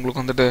வரணும்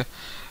உங்களுக்கு வந்துட்டு,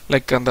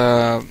 லைக் அந்த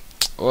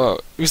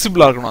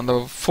விசிபிளாக இருக்கணும், அந்த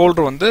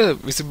ஃபோல்டர் வந்து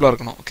விசிபிளாக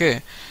இருக்கணும். Okay,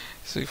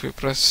 so if you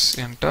press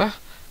enter,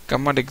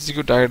 command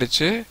execute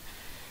ஆகிடுச்சு.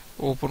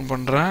 ஓப்பன்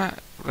பண்ணுறேன்,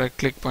 ரைட்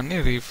கிளிக் பண்ணி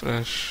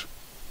refresh.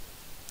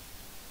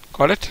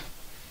 Got it,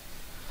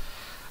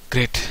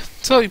 great.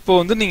 So இப்போ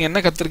வந்து நீங்கள்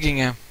என்ன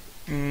கற்றுருக்கீங்க,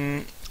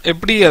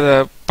 எப்படி அதை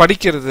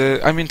படிக்கிறது,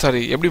 ஐ மீன்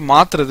சாரி எப்படி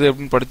மாற்றுறது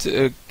அப்படின்னு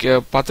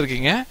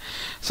பார்த்துருக்கீங்க.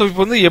 ஸோ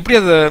இப்போ வந்து எப்படி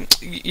அதை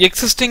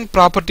எக்ஸிஸ்டிங்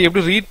ப்ராப்பர்ட்டி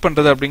எப்படி ரீட்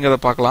பண்ணுறது அப்படிங்கிறத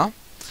பார்க்கலாம்.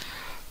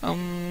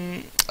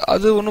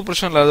 அது ஒன்றும்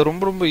பிரச்சனை இல்லை, அது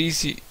ரொம்ப ரொம்ப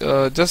ஈஸி.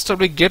 ஜஸ்ட்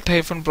அப்படியே கெட்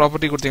ஹைஃபன்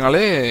ப்ராப்பர்ட்டி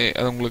கொடுத்தீங்கனாலே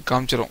அது உங்களுக்கு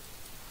காமிச்சிடும்.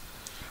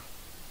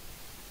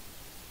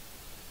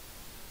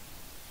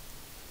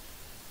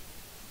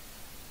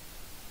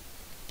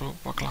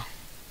 பார்க்கலாம்.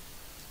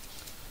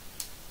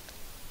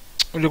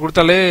 இப்படி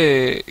கொடுத்தாலே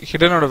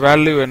ஹிடனோட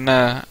வேல்யூ என்ன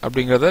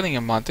அப்படிங்கிறத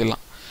நீங்கள்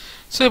மாற்றிடலாம்.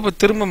 ஸோ இப்போ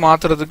திரும்ப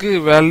மாற்றுறதுக்கு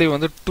வேல்யூ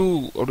வந்து 2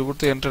 அப்படி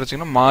கொடுத்து என்டர்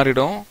அடிச்சிங்கன்னா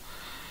மாறிடும்.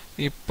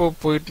 இப்போ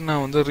போயிட்டு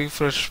நான் வந்து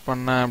ரீஃப்ரெஷ்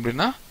பண்ணேன்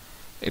அப்படின்னா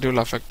it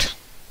will affect.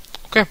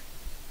 Okay,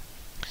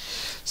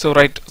 so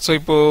right. So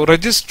இப்போ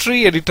ரெஜிஸ்ட்ரி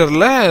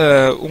எடிட்டரில்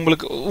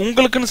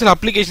உங்களுக்குன்னு சில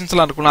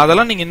அப்ளிகேஷன்ஸ்லாம் இருக்கணும்.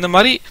 அதெல்லாம் நீங்கள் இந்த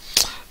மாதிரி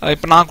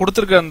இப்போ நான்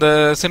கொடுத்துருக்க அந்த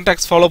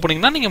சின்டாக்ஸ் ஃபாலோ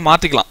பண்ணிங்கன்னா நீங்கள்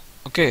மாற்றிக்கலாம்.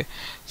 ஓகே,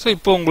 ஸோ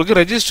இப்போ உங்களுக்கு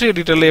ரெஜிஸ்ட்ரி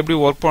எடிட்டரில் எப்படி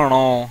ஒர்க்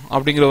பண்ணணும்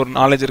அப்படிங்கிற ஒரு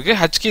நாலேஜ் இருக்குது.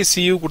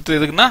 HKCU கொடுத்தது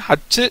எதுக்குன்னா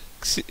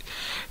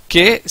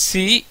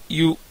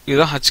HKCU,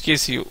 இதுதான்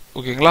HKCU.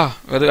 ஓகேங்களா,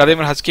 அதே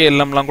மாதிரி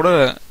HKLMலாம் கூட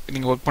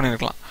நீங்கள் ஒர்க்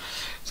பண்ணியிருக்கலாம்.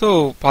 ஸோ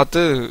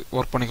பார்த்து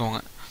ஒர்க்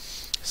பண்ணிக்கோங்க.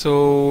 ஸோ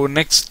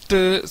நெக்ஸ்ட்டு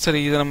சரி,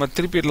 இதை நம்ம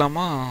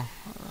திருப்பிடலாமா?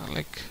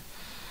 Like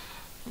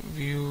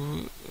view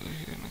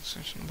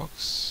extension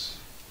box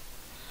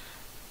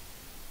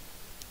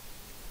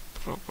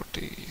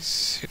properties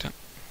hidden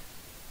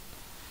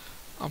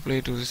apply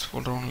to this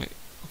folder only.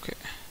 Okay,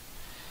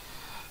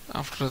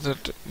 after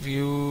that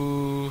view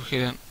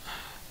hidden.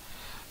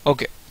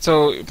 Okay, so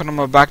இப்போ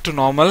நம்ம back to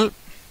normal.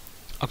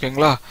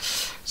 ஓகேங்களா,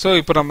 ஸோ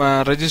இப்போ நம்ம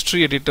ரெஜிஸ்ட்ரி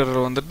எடிட்டர்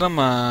வந்துட்டு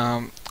நம்ம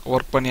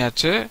ஒர்க்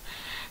பண்ணியாச்சு.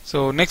 ஸோ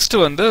நெக்ஸ்ட்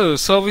வந்து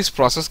சர்வீஸ்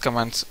ப்ராசஸ்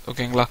கமாண்ட்ஸ்.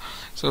 ஓகேங்களா,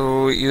 ஸோ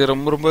இது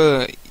ரொம்ப ரொம்ப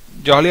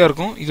ஜாலியாக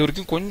இருக்கும். இது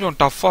வரைக்கும் கொஞ்சம்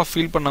டஃப்பாக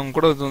ஃபீல் பண்ணவங்க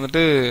கூட இது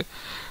வந்துட்டு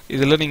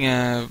இதில்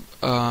நீங்கள்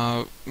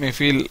மே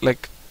ஃபீல்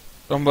லைக்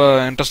ரொம்ப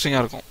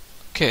இன்ட்ரெஸ்டிங்காக இருக்கும்.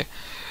 ஓகே,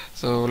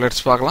 ஸோ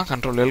லெட்ஸ் பார்க்கலாம்.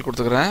 Ctrl L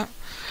கொடுத்துக்கிறேன்.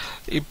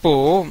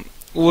 இப்போது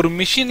ஒரு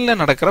மிஷினில்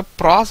நடக்கிற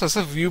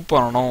ப்ராசஸை வியூ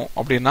பண்ணணும்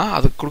அப்படின்னா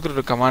அதுக்கு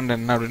கொடுக்குற கமாண்ட்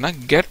என்ன அப்படின்னா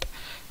கெட்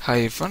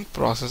ஹைஃபன்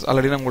ப்ராசஸ்.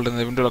 ஆல்ரெடி நான் உங்கள்ட்ட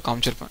இந்த விண்டோவில்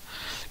காமிச்சிருப்பேன்.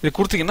 இது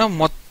கொடுத்தீங்கன்னா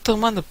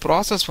மொத்தமாக இந்த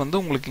ப்ராசஸ் வந்து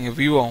உங்களுக்கு இங்கே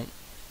வியூ ஆகும்.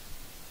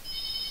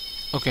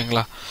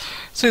 ஓகேங்களா,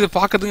 ஸோ இதை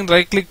பார்க்கறதுக்கு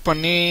ரைட் கிளிக்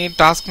பண்ணி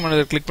டாஸ்க்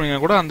மேனேஜர் கிளிக்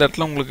பண்ணிங்கன்னா கூட அந்த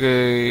இடத்துல உங்களுக்கு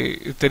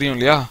இது தெரியும்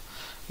இல்லையா,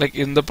 லைக்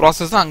இந்த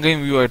ப்ராசஸ் தான்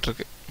அங்கேயும் வியூ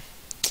ஆகிட்டுருக்கு.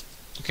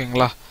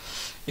 ஓகேங்களா,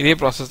 இதே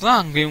ப்ராசஸ் தான்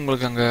அங்கேயும்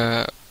உங்களுக்கு அங்கே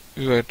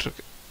வியூ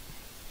ஆகிட்டுருக்கு.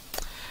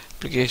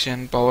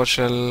 அப்ளிகேஷன்,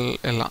 பவர்ஷெல்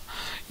எல்லாம்.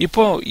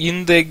 இப்போ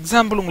இந்த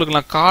எக்ஸாம்பிள் உங்களுக்கு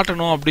நான்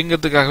காட்டணும்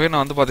அப்படிங்கிறதுக்காகவே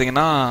நான் வந்து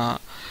பார்த்தீங்கன்னா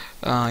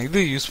இது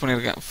யூஸ்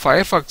பண்ணியிருக்கேன்,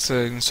 ஃபயர்ஃபாக்ஸ்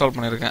இன்ஸ்டால்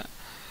பண்ணியிருக்கேன்.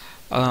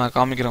 அதை நான்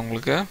காமிக்கிறேன்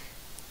உங்களுக்கு.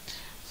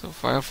 ஸோ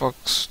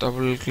ஃபயர்ஃபாக்ஸ்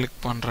டபுள் கிளிக்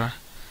பண்ணுறேன்.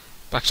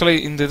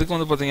 ஆக்சுவலாக இந்த இதுக்கு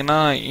வந்து பார்த்தீங்கன்னா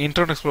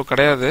இன்டர்நெட் எக்ஸ்ப்ளோர்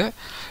கிடையாது.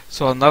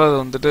 ஸோ அதனால் அது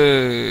வந்துட்டு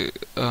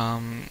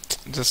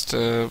ஜஸ்ட்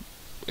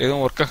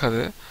எதுவும் ஒர்க்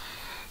ஆகாது.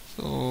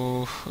 ஸோ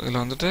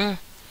இதில் வந்துட்டு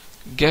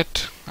get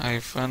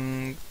hyphen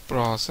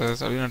process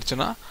அப்படின்னு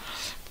அடிச்சுன்னா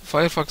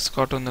ஃபயர்ஃபாக்ஸ்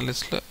காட்டும் இந்த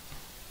லிஸ்ட்டில்.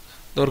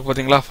 இது ஒரு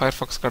பார்த்தீங்களா,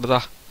 ஃபயர்ஃபாக்ஸ் காட்டுதா?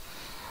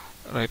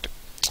 ரைட்.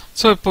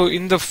 ஸோ இப்போ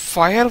இந்த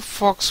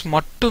ஃபயர்ஃபாக்ஸ்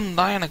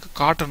மட்டும்தான் எனக்கு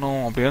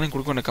காட்டணும் அப்படின்னு நீங்கள்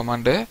கொடுக்க வேண்டிய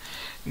command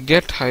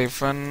get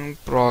hyphen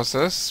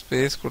process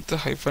space கொடுத்து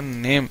ஹைஃபன்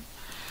நேம்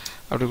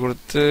அப்படி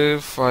கொடுத்து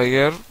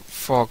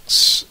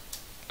ஃபயர்ஃபாக்ஸ்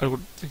அப்படி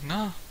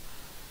கொடுத்தீங்கன்னா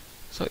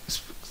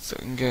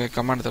இங்கே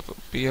கமாண்ட் தப்பு,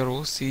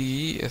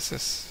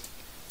 PROCESS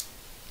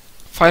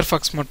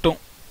ஃபயர்ஃபாக்ஸ் மட்டும்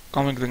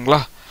காமிக்குதுங்களா.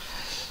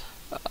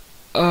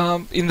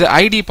 இந்த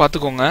ஐடி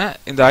பார்த்துக்கோங்க,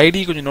 இந்த ஐடி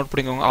கொஞ்சம் நோட்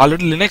பண்ணிக்கோங்க.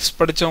 ஆல்ரெடி லினக்ஸ்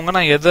படித்தவங்க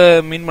நான் எதை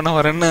மீன் பண்ண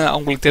வரேன்னு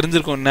அவங்களுக்கு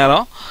தெரிஞ்சிருக்கும்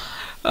இந்நேரம்.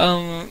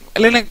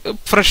 லினக்ஸ்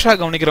ஃப்ரெஷ்ஷாக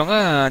கவனிக்கிறவங்க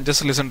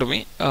just listen to me,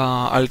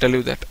 I tell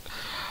you that.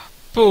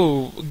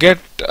 இப்போது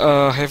get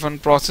hyphen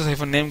process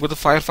hyphen name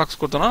கொடுத்து ஃபயர்ஃபாக்ஸ்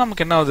கொடுத்தோம்னா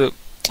நமக்கு என்ன ஆகுது,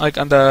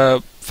 லைக் அந்த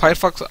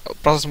ஃபயர்ஃபாக்ஸ்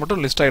ப்ராசஸ்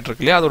மட்டும் லிஸ்ட் ஆகிட்டு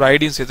இருக்கு இல்லையா, அதோட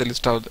ஐடியும் சேர்த்து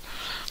லிஸ்ட் ஆகுது.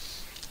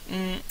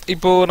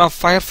 இப்போது நான்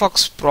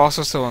ஃபயர்ஃபாக்ஸ்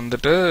ப்ராசஸை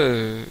வந்துட்டு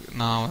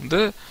நான் வந்து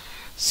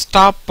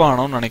ஸ்டாப்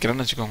பண்ணணும்னு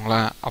நினைக்கிறேன்னு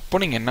வச்சுக்கோங்களேன். அப்போ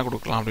நீங்கள் என்ன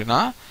கொடுக்கலாம் அப்படின்னா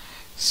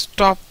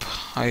stop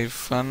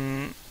hyphen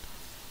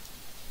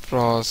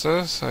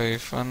process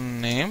hyphen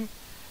name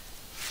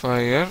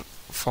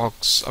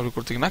Firefox அப்படி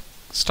கொடுத்தீங்கன்னா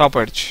ஸ்டாப்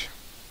ஆயிடுச்சு.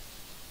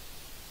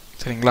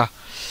 சரிங்களா,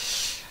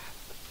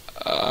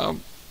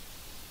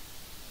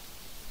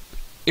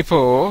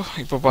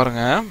 இப்போ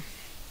பாருங்க,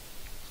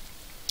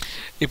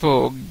 இப்போ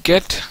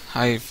கெட்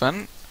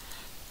ஹைஃபன்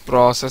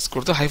ப்ராசஸ்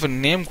கொடுத்து ஹைஃபன்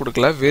நேம்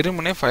கொடுக்கல,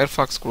 வெறுமனே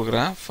ஃபயர்ஃபாக்ஸ்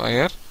கொடுக்குறேன்.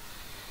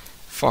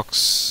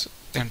 Firefox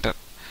enter.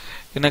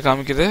 என்ன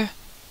காமிக்குது,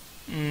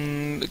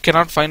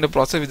 cannot find a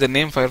process with the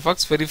name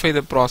Firefox, verify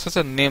the process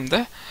and name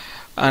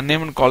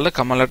and call the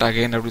commandlet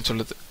again அப்படின்னு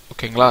சொல்லுது.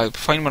 ஓகேங்களா, இப்போ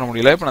ஃபைன் பண்ண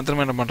முடியல. இப்போ நான்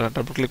திரும்ப என்ன பண்ணுறேன்,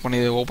 டபுள் கிளிக் பண்ணி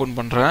ஓப்பன்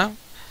பண்ணுறேன்.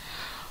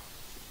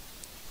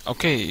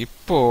 ஓகே,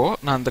 இப்போ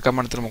நான் அந்த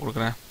கமாண்ட் திரும்ப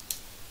கொடுக்குறேன்.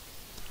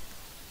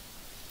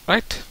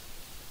 ரைட்.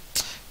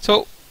 ஸோ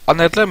அந்த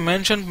இடத்துல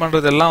மென்ஷன்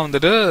பண்ணுறதெல்லாம்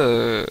வந்துட்டு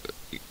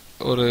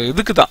ஒரு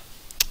இதுக்கு தான்,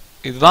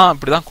 இதுதான்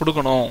இப்படி தான்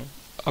கொடுக்கணும்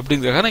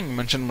அப்படிங்கிறத நீங்கள்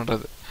மென்ஷன்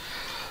பண்ணுறது.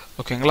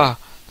 ஓகேங்களா,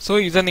 ஸோ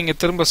இதை நீங்கள்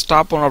திரும்ப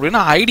ஸ்டாப் பண்ணணும்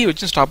அப்படின்னா ஐடி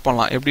வச்சு ஸ்டாப்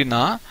பண்ணலாம்.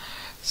 எப்படின்னா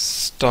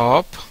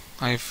stop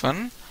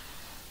hyphen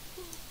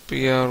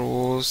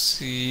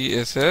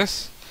process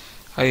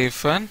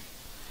hyphen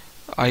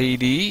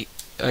id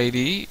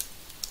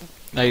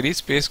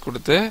space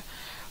கொடுத்து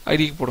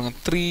ஐடிக்கு போடுங்க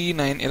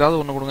 39 ஏதாவது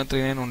ஒன்று கொடுங்க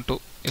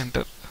 3912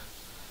 enter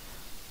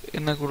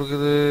என்ன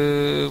கொடுக்குது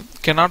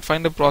cannot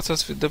find a process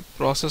with the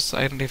process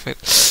identifier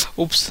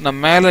oops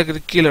நான் மேலே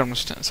இருக்கிறது கீழே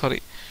அனுப்பிச்சிட்டேன் சாரி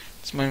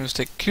இட்ஸ் மை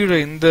மிஸ்டேக் கீழே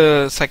இந்த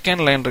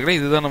செகண்ட் லைன் இருக்கிற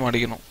இதுதான் நம்ம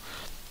அடிக்கணும்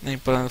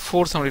இப்போ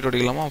 472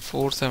 அடிக்கலாமா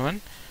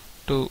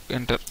 472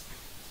 enter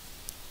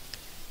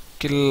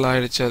கில்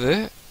ஆயிடுச்சு அது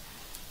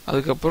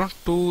அதுக்கப்புறம்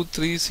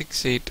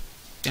 2368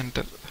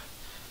 enter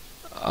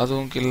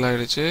அதுவும் கில்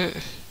ஆயிடுச்சு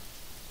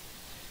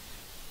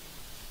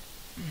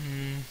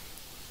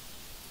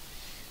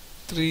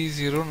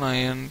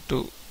 3092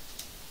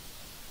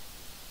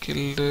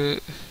 killed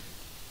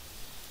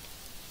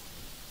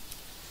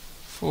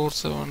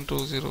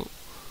 4720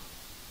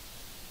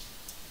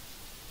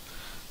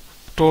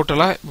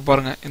 டோட்டலா இப்ப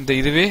பாருங்க இந்த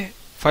இதுவே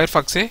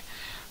Firefox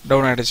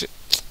டவுன் ஆயிடுச்சு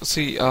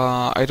see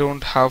I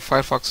don't have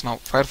Firefox now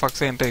Firefox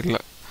என்கிட்ட இல்ல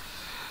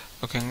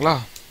ஓகேங்களா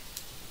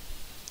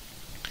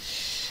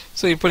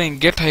so இப்போ நீங்க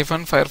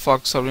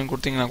get-firefox அப்படினு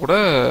கொடுத்தீங்கன்னா கூட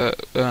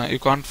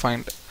you can't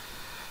find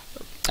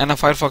ஏன்னா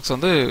Firefox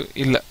வந்து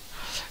இல்ல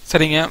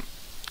சரிங்க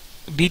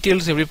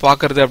டீடைல்ஸ் எப்படி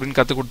பார்க்கிறது அப்படினு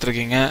கத்து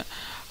கொடுத்திருக்கீங்க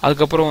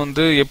அதுக்கப்புறம்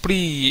வந்து எப்படி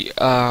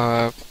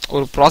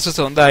ஒரு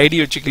process-ஐ வந்து ஐடி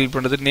வச்சு கில்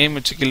பண்றது நேம்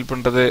வச்சு கில்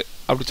பண்றது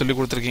அப்படி சொல்லி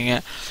கொடுத்திருக்கீங்க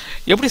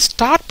எப்படி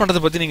ஸ்டார்ட் பண்றத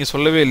பத்தி நீங்க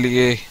சொல்லவே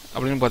இல்லையே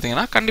அப்படினு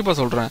பாத்தீங்கன்னா கண்டிப்பா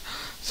சொல்றேன்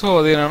சோ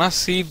அது என்னன்னா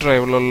C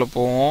டிரைவ்ல உள்ள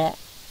போவோம்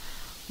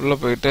உள்ள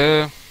போய்ட்டு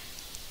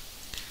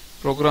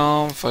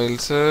ப்ரோக்ராம்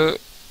ஃபைல்ஸ்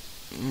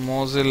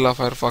Mozilla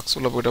Firefox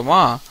உள்ள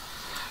போய்ட்டோமா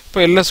இப்போ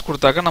ls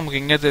கொடுத்தாக்க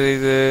நமக்கு இங்க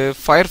தெரியுது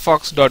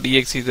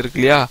firefox.exe இது இருக்கு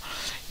இல்லையா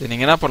இது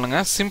நீங்க என்ன பண்ணுங்க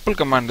simple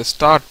command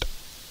start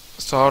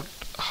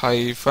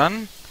hyphen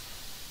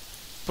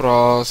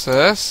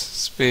process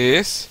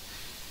space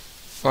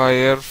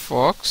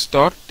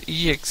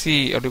firefox.exe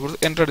அப்படி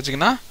கொடுத்து என்டர்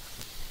அடிச்சீங்கன்னா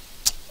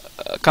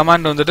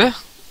கமாண்ட் வந்துட்டு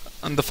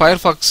அந்த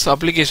Firefox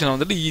அப்ளிகேஷனை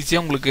வந்துட்டு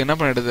ஈஸியா உங்களுக்கு என்ன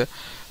பண்ணிடுது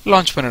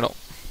லான்ச் பண்ணிடும்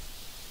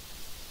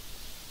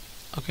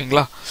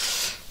ஓகேங்களா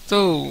சோ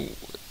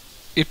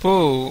இப்போ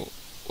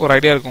ஒரு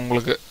ஐடியா இருக்கு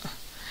உங்களுக்கு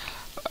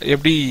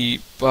எப்படி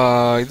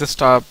இது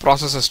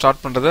process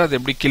ஸ்டார்ட் பண்றது அது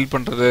எப்படி கில்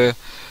பண்றது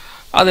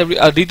அது எப்படி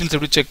டீடைல்ஸ்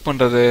எப்படி செக்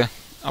பண்றது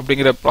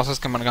அப்படிங்கற process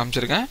கமாண்ட்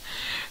காமிச்சிருக்கேன்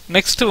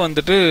நெக்ஸ்ட்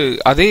வந்துட்டு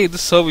அதே இது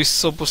சர்வீஸ்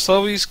சோ இப்போ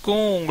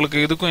சர்வீஸ்க்கும் உங்களுக்கு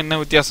இதுக்கும் என்ன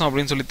வித்தியாசம்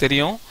அப்படினு சொல்லி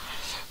தெரியும்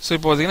சோ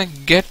இப்போ பாத்தீங்கன்னா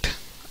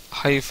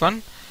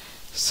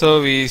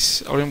get-service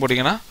அப்படினு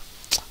போடிங்கனா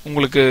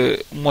உங்களுக்கு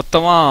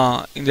மொத்தமா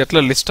இந்த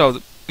இடத்துல லிஸ்ட்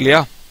ஆகுது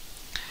இல்லையா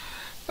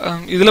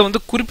இதுல வந்து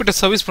குறிப்பிட்ட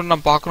சர்வீஸ் பண்ண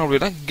நான் பார்க்கணும்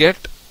அப்படினா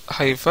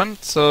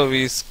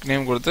get-service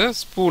நேம் கொடுத்து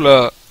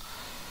ஸ்பூலர்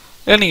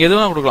நீங்க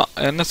எதுவும் கொடுக்கலாம்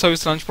என்ன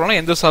சர்வீஸ் லான்ச் பண்ணலாம்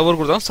எந்த சர்வர்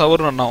கொடுத்தாலும்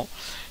சர்வர் ரன் ஆகும்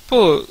இப்போ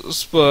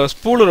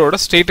ஸ்பூலரோட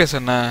ஸ்டேட்டஸ்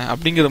என்ன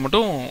அப்படிங்கறது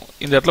மட்டும்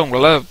இந்த இடத்துல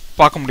உங்களால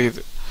பார்க்க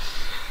முடியுது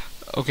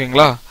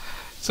ஓகேங்களா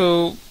சோ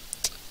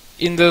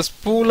இந்த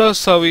ஸ்பூலர்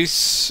சர்வீஸ்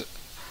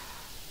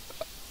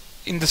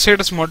இந்த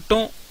ஸ்டேட்டஸ்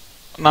மட்டும்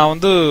நான்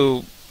வந்து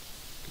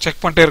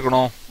செக் பண்ணிட்டே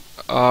இருக்கணும்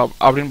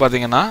அப்படினு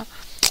பாத்தீங்கன்னா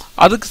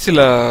அதுக்கு சில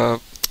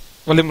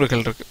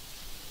வழிமுறைகள் இருக்கு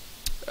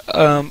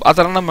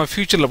அதெல்லாம் நம்ம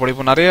ஃபியூச்சர்ல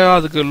படிப்போம் நிறைய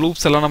அதுக்கு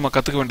லூப்ஸ் எல்லாம் நம்ம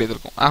கத்துக்க வேண்டியது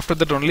இருக்கும் ஆஃப்டர்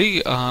தட் ஒன்லி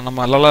நம்ம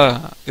அல்லால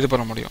இது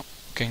பண்ண முடியும்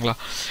ஓகேங்களா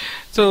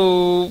சோ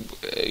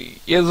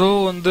ஏதோ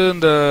வந்து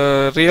இந்த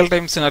ரியல்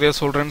டைம் சினாரியோ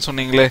சொல்றேன்னு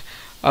சொன்னீங்களே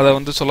அதை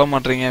வந்து சொல்ல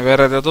மாட்டீங்க வேற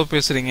ஏதோ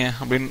பேசுறீங்க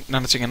அப்படின்னு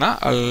நினைச்சீங்கன்னா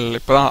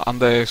இப்பதான்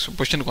அந்த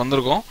பொசிஷனுக்கு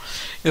வந்திருக்கோம்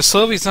இந்த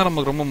சர்வீஸ் தான்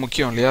நமக்கு ரொம்ப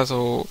முக்கியம் இல்லையா சோ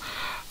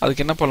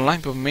அதுக்கு என்ன பண்ணலாம்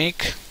இப்போ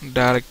மேக்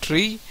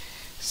டைரக்டரி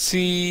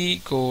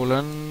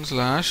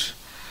c:/test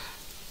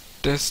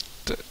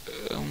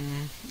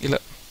இல்ல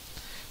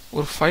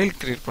ஒரு ஃபைல்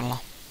கிரியேட்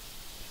பண்ணலாம்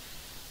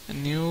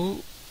new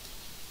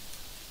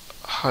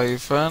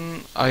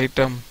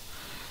 -item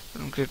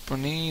கிரியேட்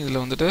பண்ணி இதுல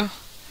வந்துட்டு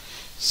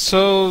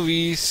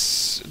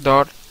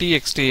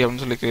service.txt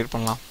அப்படினு சொல்லி கிரியேட்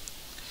பண்ணலாம்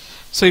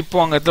சோ இப்போ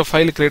அங்க இந்த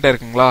ஃபைல் கிரியேட்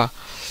ஆயிருக்குங்களா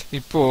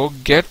இப்போ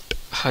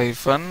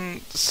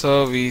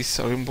get-service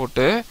அப்படினு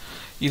போட்டு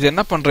இது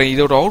என்ன பண்றேன்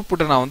இதோட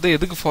அவுட்புட்டை நான் வந்து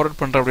எதுக்கு ஃபார்வர்ட்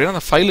பண்றேன் அப்படினா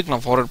அந்த ஃபைலுக்கு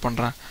நான் ஃபார்வர்ட்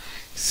பண்றேன்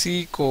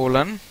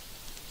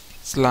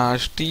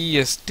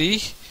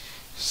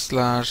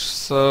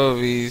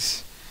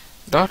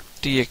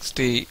c:/service.txt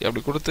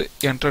அப்படி கொடுத்து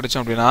என்டர்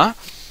அடிச்சோம் அப்படினா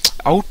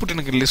அவுட்புட்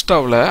எனக்கு லிஸ்ட்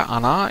ஆகல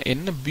ஆனா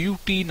என்ன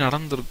பியூட்டி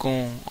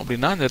நடந்துருக்கும்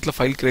அப்படினா இந்த இடத்துல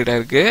ஃபைல் கிரியேட்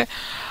ஆயிருக்கு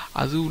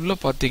அது உள்ள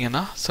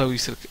பாத்தீங்கன்னா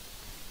சர்வீஸ் இருக்கு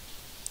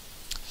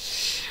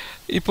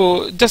இப்போ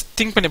ஜஸ்ட்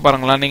திங்க் பண்ணி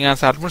பாருங்களா நீங்க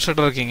as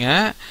அட்மினிஸ்ட்ரேட்டர் இருக்கீங்க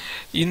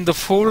இந்த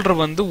ஃபோல்டர்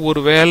வந்து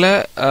ஒருவேளை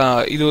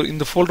இது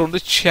இந்த ஃபோல்டர்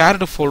வந்து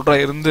ஷேர்டு ஃபோல்டரா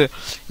இருந்து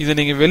இதை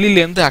நீங்க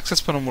வெளியில இருந்து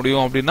அக்சஸ் பண்ண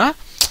முடியும் அப்படினா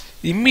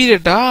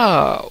இமிடியேட்டா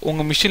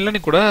உங்க மிஷின்ல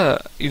கூட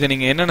இதை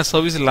நீங்க என்னென்ன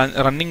சர்வீஸ்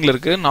ரன்னிங்ல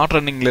இருக்கு நாட்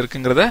ரன்னிங்ல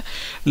இருக்குங்கறத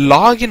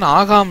லாகின்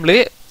ஆகாமலே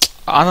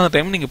அந்த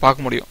டைம் நீங்க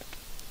பார்க்க முடியும்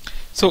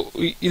சோ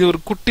இது ஒரு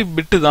குட்டி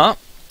பிட் தான்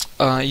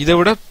இதை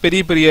விட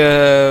பெரிய பெரிய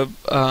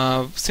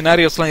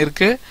சினாரியோஸ்லாம்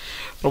இருக்கு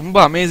ரொம்ப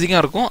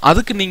அமேசிங்கா இருக்கும்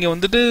அதுக்கு நீங்க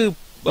வந்துட்டு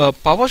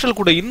PowerShell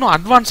கூட இன்னும்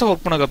அட்வான்ஸா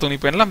வர்க் பண்ண கத்துக்கணும்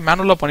இப்போ எல்லாம்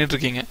மேனுவலா பண்ணிட்டு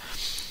இருக்கீங்க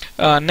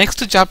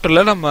நெக்ஸ்ட்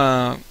சாப்டர்ல நம்ம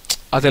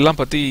அதெல்லாம்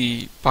பத்தி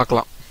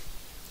பார்க்கலாம்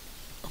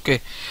ஓகே,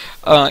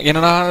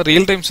 என்னடா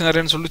ரியல் டைம்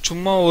சினாரியோன்னு சொல்லிட்டு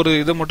சும்மா ஒரு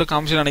இதை மட்டும்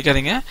காமிச்சு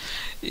நினைக்காதீங்க.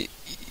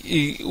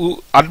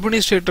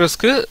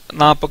 அட்மினிஸ்ட்ரேட்டர்ஸ்க்கு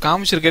நான் இப்போ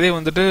காமிச்சிருக்கதே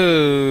வந்துட்டு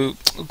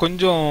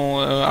கொஞ்சம்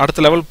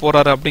அடுத்த லெவல்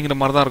போறாரு அப்படிங்கிற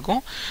மாதிரி தான்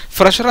இருக்கும்.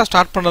 ஃப்ரெஷராக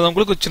ஸ்டார்ட்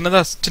பண்ணுறவங்களுக்கு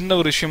சின்ன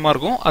ஒரு விஷயமா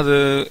இருக்கும். அது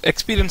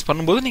எக்ஸ்பீரியன்ஸ்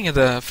பண்ணும்போது நீங்கள்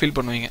இதை ஃபீல்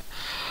பண்ணுவீங்க.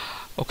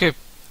 ஓகே,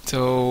 ஸோ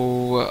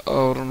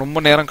ரொம்ப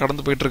நேரம்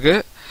கடந்து போயிட்டுருக்கு.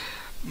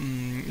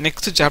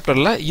 நெக்ஸ்ட்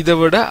சாப்டரில் இதை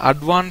விட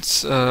அட்வான்ஸ்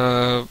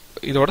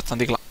இதோட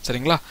சந்திக்கலாம்.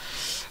 சரிங்களா?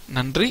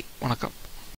 நன்றி, வணக்கம்.